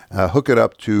 hook it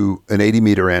up to an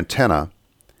 80-meter antenna,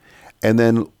 and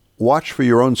then watch for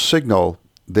your own signal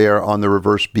there on the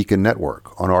reverse beacon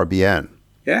network on RBN.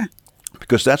 Yeah.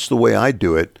 Because that's the way I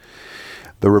do it.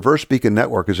 The reverse beacon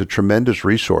network is a tremendous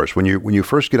resource. When you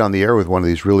first get on the air with one of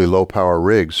these really low power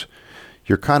rigs,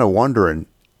 you're kind of wondering,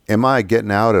 am I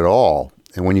getting out at all?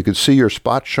 And when you can see your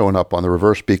spot showing up on the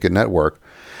reverse beacon network,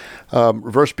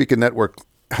 reverse beacon network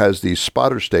has these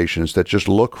spotter stations that just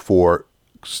look for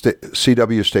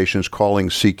CW stations calling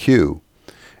CQ,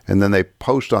 and then they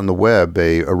post on the web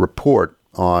a report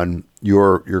on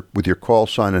your with your call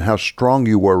sign and how strong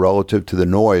you were relative to the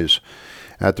noise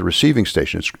at the receiving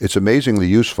station. It's amazingly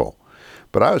useful.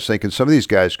 But I was thinking some of these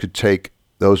guys could take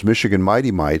those Michigan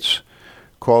Mighty Mites,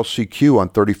 call CQ on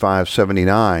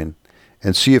 3579,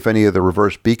 and see if any of the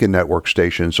reverse beacon network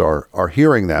stations are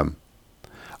hearing them.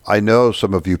 I know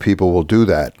some of you people will do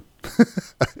that.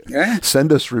 Yeah.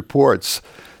 Send us reports.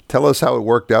 Tell us how it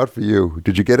worked out for you.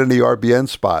 Did you get any RBN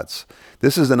spots?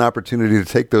 This is an opportunity to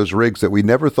take those rigs that we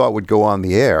never thought would go on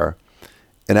the air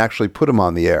and actually put them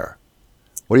on the air.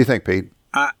 What do you think, Pete?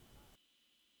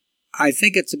 I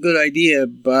think it's a good idea,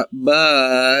 but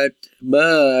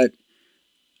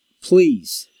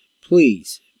please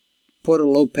put a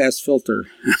low pass filter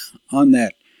on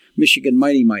that Michigan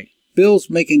Mighty Mite. Bill's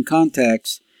making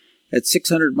contacts at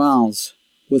 600 miles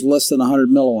with less than 100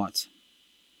 milliwatts.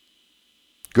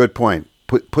 Good point.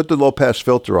 Put the low pass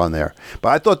filter on there. But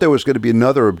I thought there was going to be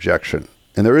another objection,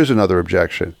 and there is another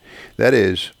objection. That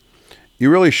is, you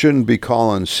really shouldn't be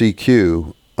calling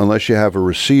CQ unless you have a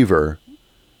receiver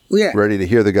ready to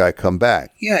hear the guy come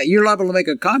back. Yeah, you're liable to make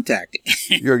a contact.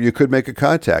 You could make a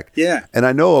contact. Yeah. And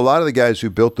I know a lot of the guys who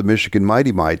built the Michigan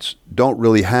Mighty Mites don't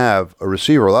really have a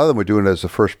receiver. A lot of them were doing it as the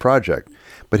first project.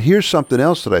 But here's something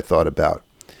else that I thought about.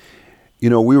 You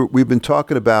know, we've been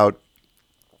talking about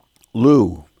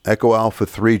Lu, Echo Alpha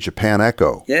 3, Japan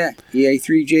Echo. Yeah,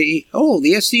 EA3JE. Oh,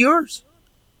 the SDRs.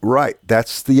 Right.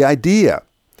 That's the idea.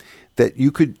 That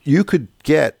you could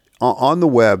get on the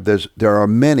web. There are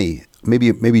many,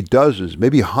 maybe dozens,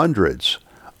 maybe hundreds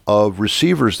of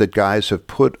receivers that guys have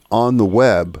put on the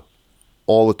web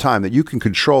all the time that you can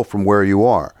control from where you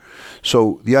are.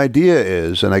 So the idea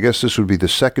is, and I guess this would be the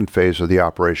second phase of the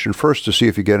operation, first to see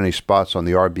if you get any spots on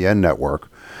the RBN network.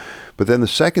 But then the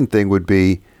second thing would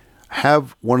be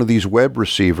have one of these web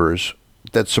receivers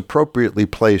that's appropriately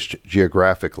placed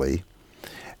geographically,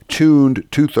 tuned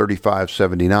to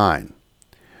 3579.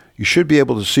 You should be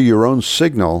able to see your own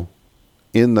signal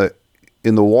in the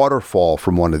waterfall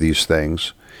from one of these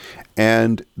things,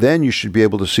 and then you should be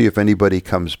able to see if anybody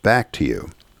comes back to you.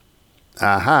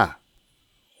 Aha.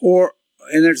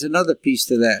 And there's another piece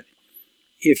to that.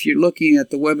 If you're looking at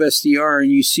the web SDR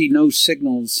and you see no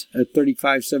signals at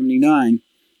 3579,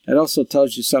 it also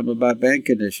tells you something about band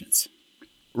conditions.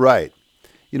 Right.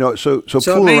 You know, so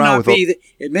fool around with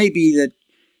it may be that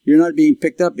you're not being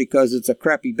picked up because it's a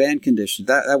crappy band condition.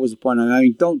 That was the point. I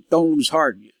mean, don't lose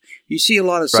heart. You see a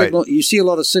lot of signal. Right. You see a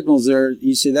lot of signals there.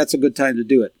 You say that's a good time to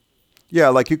do it. Yeah,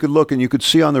 like you could look and you could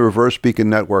see on the reverse beacon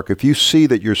network, if you see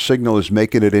that your signal is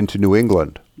making it into New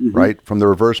England, right, from the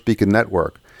reverse beacon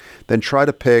network, then try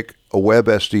to pick a web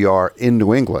SDR in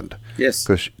New England. Yes.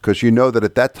 Because you know that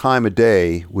at that time of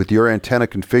day, with your antenna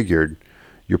configured,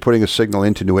 you're putting a signal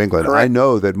into New England. Correct. I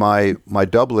know that my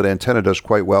doublet antenna does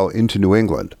quite well into New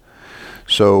England.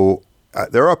 So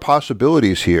there are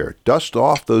possibilities here. Dust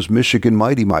off those Michigan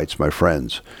Mighty Mites, my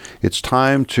friends. It's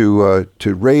time to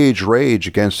rage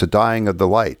against the dying of the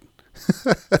light.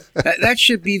 That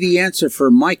should be the answer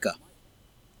for Micah.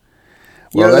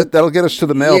 Well, that'll get us to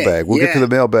the mailbag. We'll get to the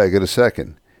mailbag in a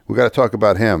second. We've got to talk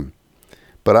about him.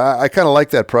 But I kind of like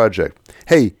that project.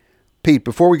 Hey, Pete,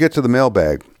 before we get to the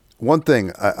mailbag, one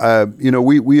thing,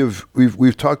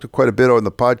 we've talked quite a bit on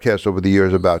the podcast over the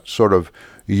years about sort of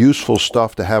useful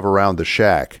stuff to have around the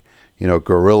shack.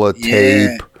 Gorilla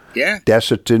Tape,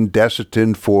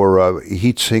 Desitin for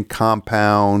heatsink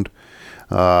compound,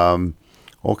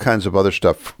 all kinds of other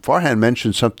stuff. Farhan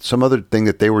mentioned some other thing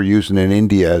that they were using in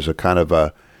India as a kind of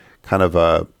a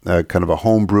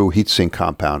homebrew heatsink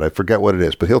compound. I forget what it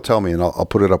is, but he'll tell me, and I'll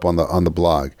put it up on the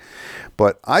blog.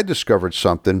 But I discovered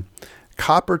something: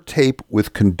 copper tape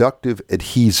with conductive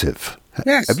adhesive.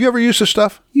 Yes. Have you ever used this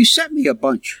stuff? You sent me a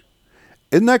bunch.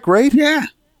 Isn't that great? Yeah.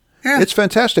 It's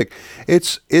fantastic.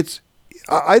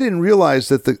 I didn't realize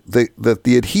that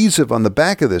the adhesive on the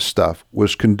back of this stuff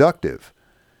was conductive.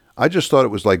 I just thought it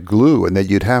was like glue and that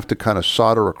you'd have to kind of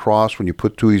solder across when you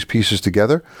put two of these pieces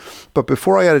together. But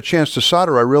before I had a chance to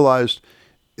solder, I realized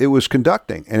it was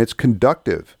conducting, and it's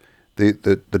conductive.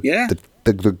 The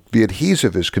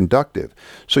adhesive is conductive.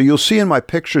 So you'll see in my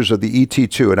pictures of the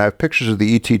ET2, and I have pictures of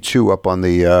the ET2 up on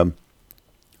the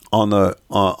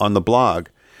blog,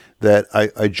 that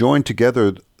I joined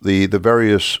together the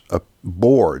various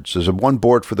boards. There's one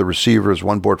board for the receivers,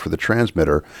 one board for the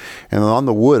transmitter, and on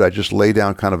the wood I just lay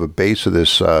down kind of a base of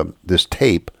this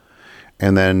tape,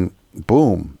 and then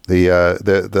boom,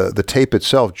 the tape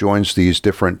itself joins these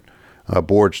different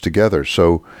boards together.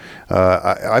 So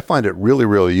I find it really,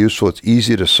 really useful. It's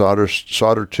easy to solder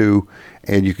to,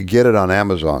 and you can get it on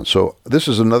Amazon. So this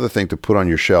is another thing to put on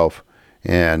your shelf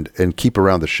and keep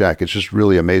around the shack. It's just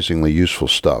really amazingly useful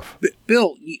stuff.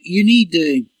 Bill, you need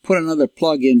to put another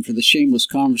plug in for the Shameless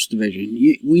Commerce Division.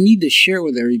 We need to share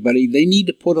with everybody. They need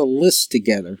to put a list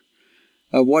together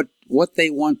of what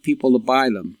they want people to buy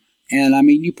them. And I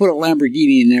mean, you put a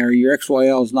Lamborghini in there, your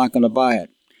XYL is not going to buy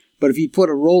it. But if you put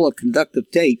a roll of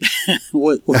conductive tape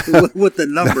with the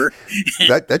number,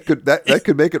 that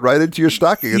could make it right into your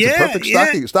stocking. It's a perfect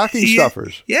stocking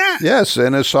stuffers. Yeah. Yes,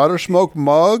 and a solder smoke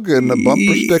mug and a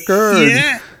bumper sticker.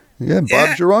 And,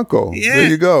 Bob's your uncle. Yeah. There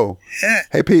you go. Yeah.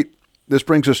 Hey, Pete, this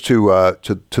brings us to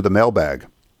the mailbag.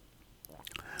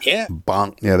 Yeah.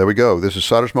 Bong. Yeah, there we go. This is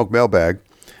Solder Smoke Mailbag.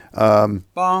 Bong.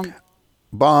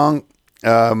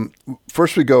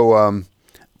 First we go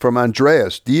from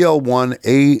Andreas,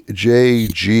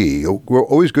 DL1AJG. We're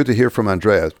always good to hear from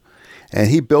Andreas. And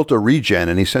he built a regen,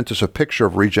 and he sent us a picture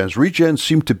of regens. Regens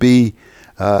seem to be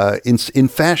in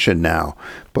fashion now,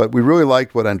 but we really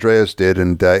liked what Andreas did,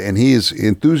 and he is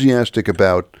enthusiastic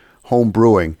about home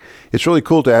brewing. It's really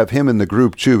cool to have him in the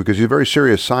group, too, because he's a very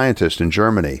serious scientist in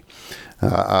Germany,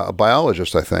 a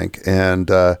biologist, I think, and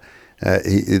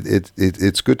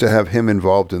it's good to have him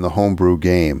involved in the homebrew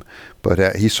game.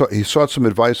 But he sought some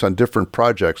advice on different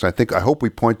projects. I hope we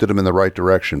pointed him in the right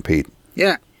direction, Pete.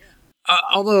 Yeah.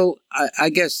 Although I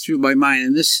guess through my mind,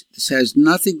 and this has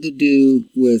nothing to do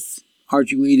with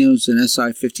Arduinos and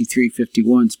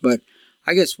SI5351s, but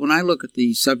I guess when I look at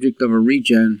the subject of a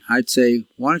regen, I'd say,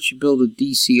 why don't you build a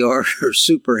DCR or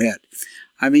superhead?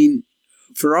 I mean,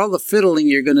 for all the fiddling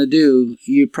you're going to do,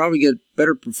 you probably get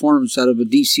better performance out of a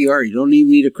DCR. You don't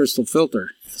even need a crystal filter.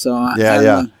 So I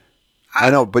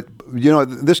know, but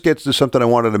this gets to something I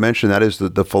wanted to mention. That is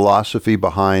the philosophy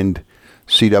behind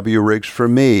CW rigs. For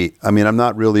me, I mean, I'm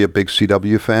not really a big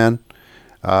CW fan.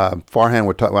 Farhan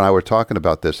when I were talking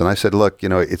about this, and I said, look,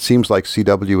 it seems like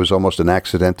CW was almost an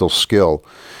accidental skill.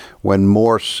 When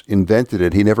Morse invented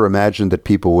it, he never imagined that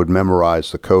people would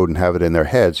memorize the code and have it in their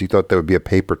heads. He thought there would be a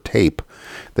paper tape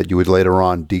that you would later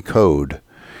on decode.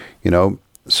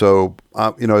 So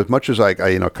as much as I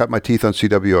cut my teeth on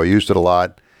CW, I used it a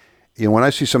lot. When I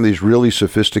see some of these really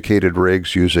sophisticated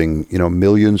rigs using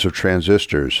millions of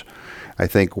transistors, I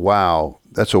think, wow,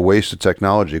 that's a waste of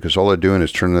technology, because all they're doing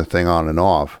is turning the thing on and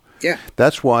off. Yeah.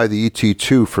 That's why the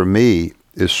ET2 for me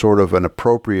is sort of an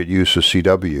appropriate use of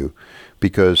CW,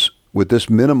 because with this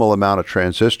minimal amount of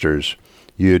transistors,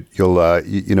 you'll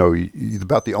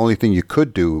about the only thing you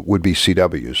could do would be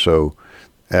CW. So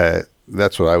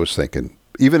that's what I was thinking.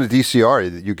 even a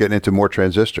DCR, you get into more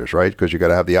transistors, right? Because you got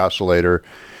to have the oscillator.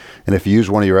 And if you use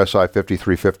one of your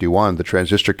SI5351, the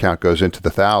transistor count goes into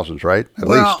the thousands, right? At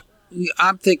least.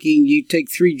 I'm thinking you take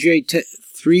three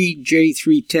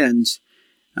J310s,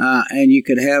 and you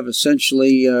could have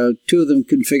essentially two of them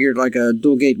configured like a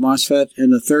dual gate MOSFET,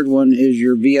 and the third one is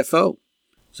your VFO.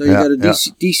 So you got a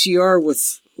DCR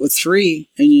with three,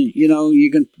 and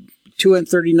you can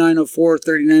 2N3904,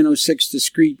 3906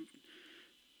 discrete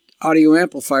audio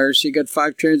amplifiers. So you got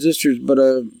 5 transistors, but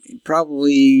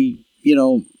probably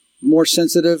more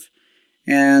sensitive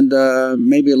and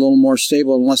maybe a little more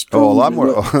stable and less prone. A lot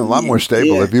more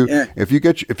stable. Yeah, if you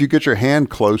get your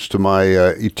hand close to my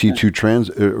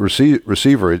ET2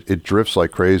 receiver, it drifts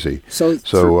like crazy. So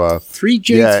 3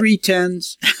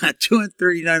 J310s,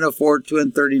 2N3904,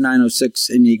 2N3906,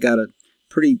 and you got a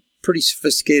pretty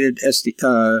sophisticated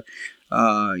DCR.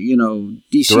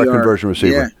 Direct conversion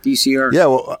receiver. Yeah, DCR. Yeah,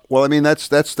 well, I mean, that's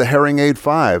the Hearing Aid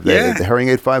 5. The Hearing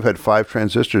Aid 5 had 5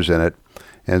 transistors in it.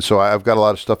 And so I've got a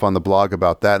lot of stuff on the blog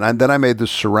about that. And then I made this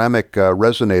ceramic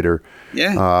resonator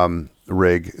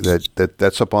rig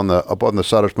that's up on the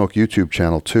Solder Smoke YouTube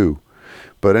channel too.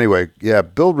 But anyway,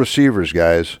 build receivers,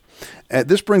 guys. And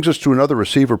this brings us to another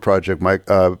receiver project, Mike.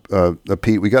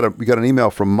 Pete, we got an email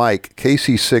from Mike,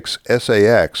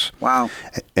 KC6SAX. Wow.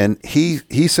 And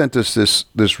he sent us this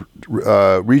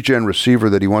regen receiver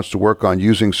that he wants to work on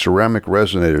using ceramic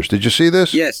resonators. Did you see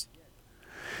this? Yes.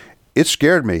 It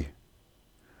scared me.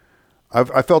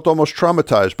 I felt almost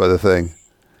traumatized by the thing.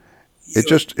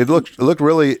 It looked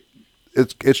really,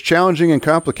 it's challenging and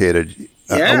complicated.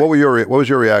 Yeah. What was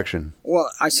your reaction?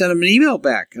 Well, I sent him an email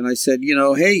back and I said,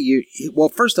 hey,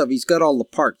 first off, he's got all the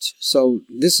parts, so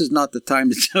this is not the time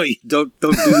to tell you don't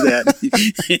do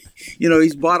that.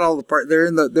 He's bought all the parts. They're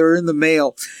in the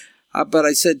mail. But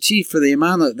I said, gee, for the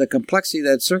amount of the complexity of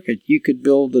that circuit, you could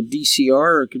build a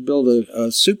DCR or could build a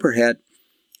superhet.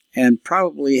 And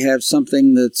probably have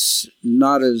something that's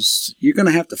not as... You're going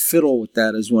to have to fiddle with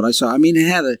that, is what I saw. I mean, it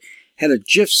had a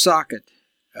GIF socket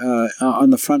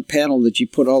on the front panel that you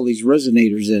put all these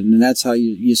resonators in, and that's how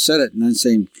you set it. And I'm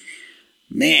saying,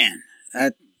 man,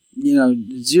 that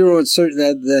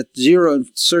zero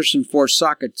insertion force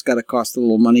socket's got to cost a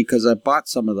little money because I bought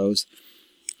some of those.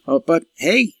 But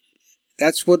hey,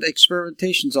 that's what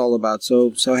experimentation's all about.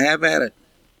 So have at it.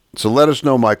 So let us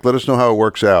know, Mike. Let us know how it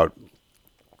works out.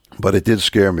 But it did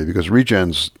scare me because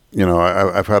regens,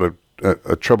 I've had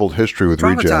a troubled history with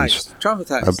regens.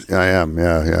 Traumatized. I am,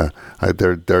 yeah.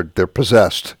 They're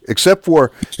possessed, except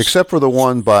for the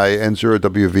one by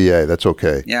N0WVA. That's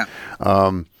okay. Yeah.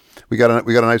 We got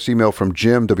a nice email from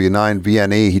Jim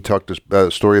W9VNE. He talked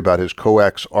a story about his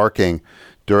coax arcing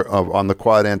on the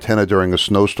quad antenna during a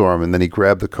snowstorm, and then he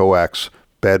grabbed the coax.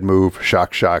 Bad move.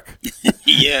 Shock.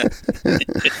 Yeah.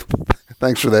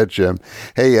 Thanks for that, Jim.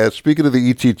 Hey, speaking of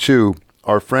the ET2,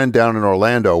 our friend down in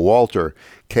Orlando, Walter,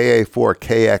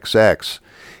 KA4KXX,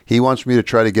 he wants me to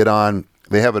try to get on.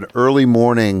 They have an early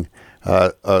morning,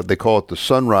 they call it the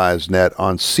Sunrise Net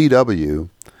on CW,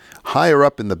 higher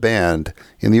up in the band,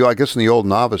 in the old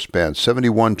novice band,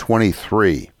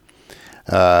 7123.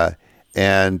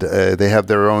 And they have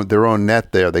their own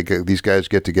net there. These guys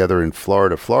get together in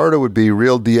Florida. Florida would be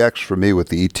real DX for me with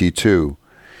the ET2.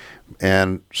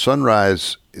 And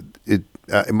Sunrise, it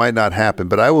might not happen,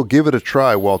 but I will give it a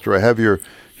try, Walter. I have your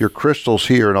crystals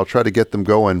here, and I'll try to get them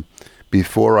going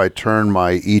before I turn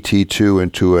my ET2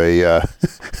 into a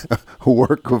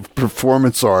work of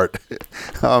performance art.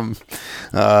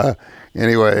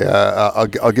 Anyway,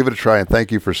 I'll give it a try, and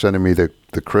thank you for sending me the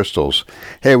crystals.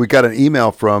 Hey, we got an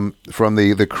email from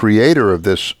the creator of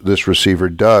this receiver,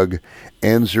 Doug,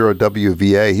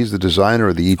 N0WVA. He's the designer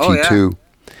of the ET2. Oh, yeah.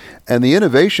 And the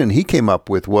innovation he came up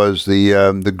with was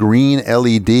the green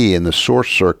LED in the source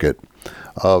circuit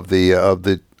of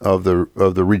the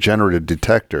regenerative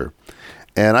detector.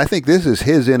 And I think this is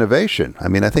his innovation. I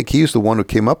mean, I think he's the one who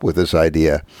came up with this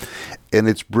idea. And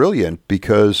it's brilliant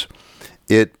because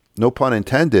it, no pun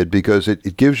intended, because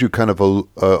it gives you kind of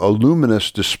a luminous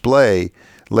display,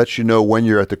 lets you know when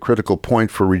you're at the critical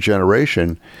point for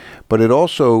regeneration, but it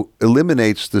also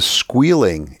eliminates the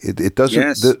squealing. It doesn't.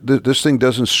 Yes. This thing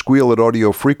doesn't squeal at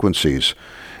audio frequencies,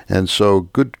 and so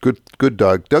good,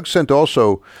 Doug. Doug sent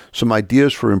also some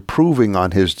ideas for improving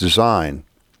on his design.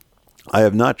 I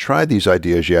have not tried these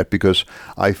ideas yet because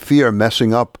I fear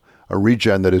messing up a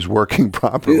regen that is working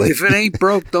properly. If it ain't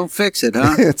broke, don't fix it,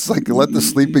 huh? It's like let the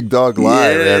sleeping dog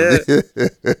lie, man.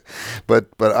 But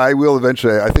I will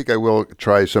eventually. I think I will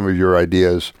try some of your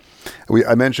ideas.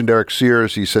 I mentioned Eric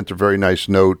Sears. He sent a very nice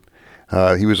note.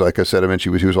 He was, like I said, I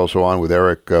mentioned he was also on with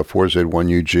Eric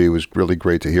 4Z1UG. It was really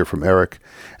great to hear from Eric.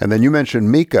 And then you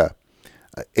mentioned Mika,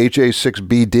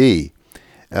 HA6BD,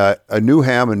 a new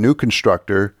ham, a new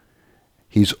constructor.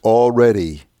 He's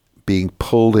already being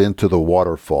pulled into the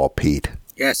waterfall, Pete.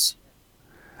 Yes.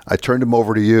 I turned him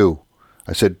over to you.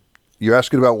 I said, "You're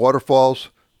asking about waterfalls?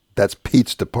 That's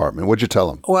Pete's department." What'd you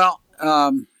tell him? Well,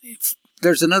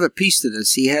 there's another piece to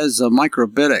this. He has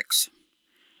microbitics.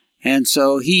 And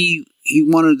so he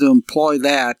wanted to employ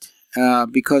that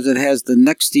because it has the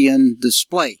Nextion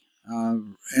display.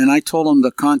 And I told him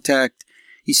to contact,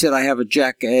 he said, "I have a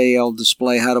Jack AL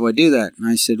display. How do I do that?" And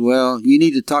I said, "Well, you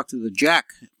need to talk to the Jack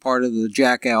part of the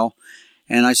Jack L."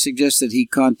 And I suggested he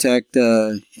contact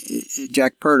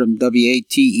Jack Purdom,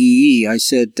 WATEE. I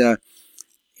said,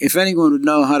 if anyone would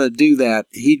know how to do that,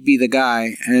 he'd be the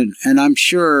guy. And I'm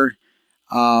sure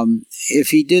if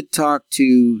he did talk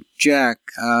to Jack,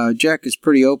 Jack is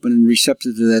pretty open and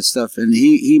receptive to that stuff. And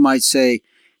he might say,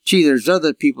 "Gee, there's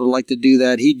other people who like to do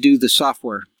that." He'd do the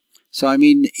software. So, I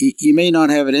mean, you may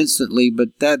not have it instantly,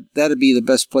 but that'd be the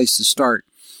best place to start.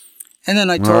 And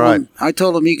then I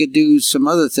told him he could do some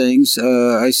other things.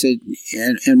 I said,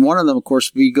 and one of them, of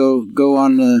course, we go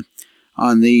on the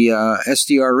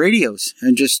SDR radios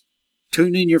and just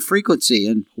tune in your frequency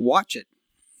and watch it.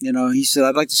 You know, he said,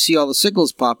 "I'd like to see all the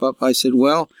signals pop up." I said,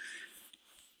 "Well,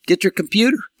 get your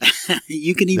computer.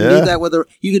 You can even do that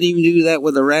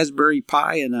with a Raspberry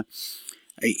Pi, and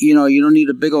you don't need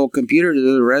a big old computer to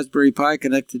do the Raspberry Pi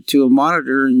connected to a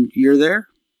monitor, and you're there."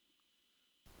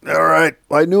 All right.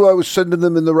 I knew I was sending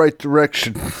them in the right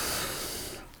direction.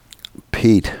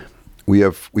 Pete, we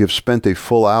have spent a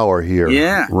full hour here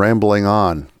rambling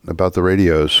on about the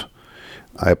radios.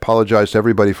 I apologize to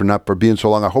everybody for being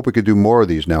so long. I hope we could do more of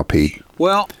these now, Pete.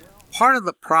 Well, part of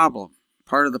the problem,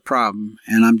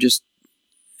 and I'm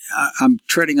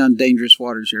treading on dangerous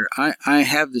waters here. I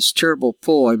have this terrible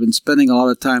pull. I've been spending a lot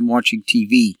of time watching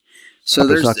TV. So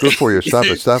it's not good for you. Stop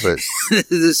it.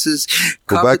 This is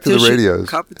go back to the radios.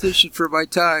 Competition for my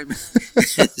time.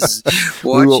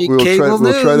 Watching cable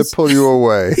news. We'll try to pull you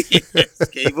away.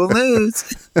 Cable news.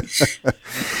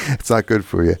 It's not good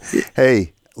for you.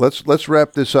 Hey, let's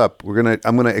wrap this up.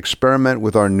 I'm gonna experiment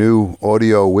with our new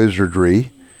audio wizardry.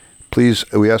 Please,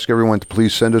 we ask everyone to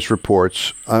please send us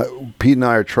reports. Pete and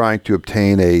I are trying to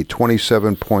obtain a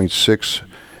 27.6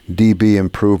 dB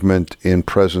improvement in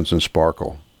presence and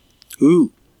sparkle.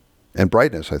 Ooh. And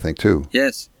brightness, I think, too.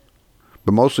 Yes.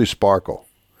 But mostly sparkle.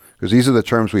 Because these are the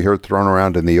terms we hear thrown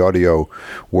around in the audio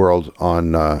world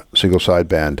on single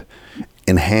sideband.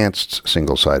 Enhanced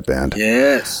single sideband.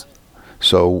 Yes.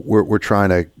 So we're trying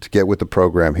to get with the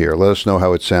program here. Let us know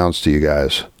how it sounds to you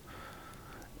guys.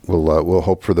 We'll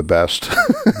hope for the best.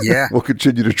 Yeah. We'll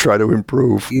continue to try to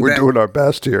improve. We're doing our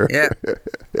best here. Yeah.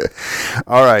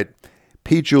 All right.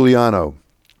 Pete Giuliano.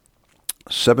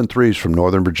 7.3s from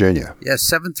Northern Virginia. Yes,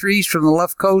 7.3s from the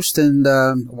left coast, and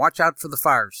watch out for the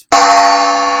fires.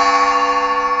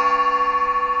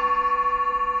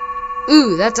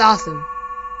 Ooh, that's awesome.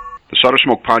 The Solder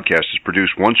Smoke Podcast is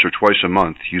produced once or twice a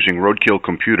month using roadkill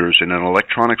computers in an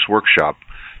electronics workshop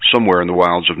somewhere in the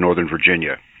wilds of Northern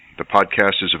Virginia. The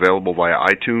podcast is available via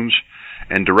iTunes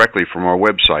and directly from our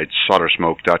website,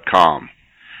 soldersmoke.com.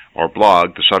 Our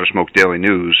blog, the Solder Smoke Daily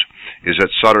News, is at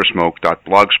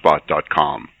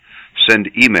soldersmoke.blogspot.com.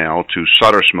 Send email to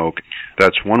soldersmoke,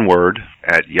 that's one word,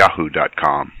 at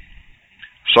yahoo.com.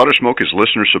 Solder Smoke is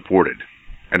listener supported,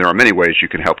 and there are many ways you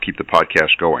can help keep the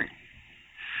podcast going.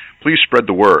 Please spread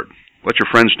the word. Let your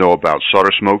friends know about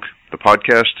Solder Smoke, the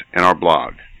podcast, and our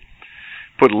blog.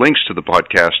 Put links to the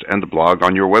podcast and the blog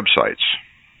on your websites.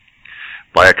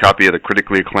 Buy a copy of the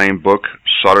critically acclaimed book,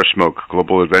 Solder Smoke,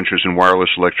 Global Adventures in Wireless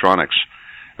Electronics,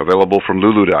 available from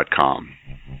Lulu.com.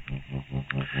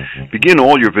 Begin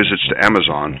all your visits to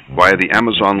Amazon via the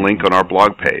Amazon link on our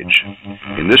blog page.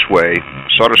 In this way,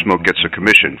 Solder Smoke gets a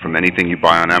commission from anything you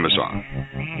buy on Amazon.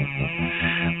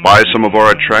 Buy some of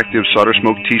our attractive Solder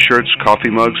Smoke t-shirts, coffee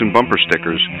mugs, and bumper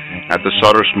stickers at the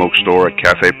Solder Smoke store at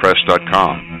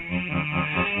cafepress.com.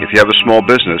 If you have a small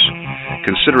business,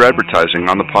 consider advertising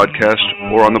on the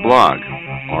podcast or on the blog.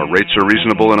 Our rates are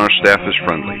reasonable and our staff is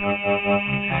friendly.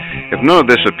 If none of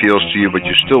this appeals to you but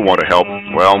you still want to help,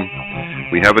 well,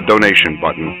 we have a donation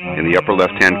button in the upper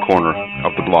left-hand corner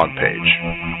of the blog page.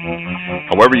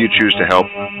 However you choose to help,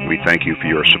 we thank you for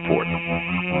your support.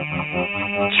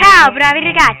 Ciao, bravi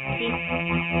ragazzi!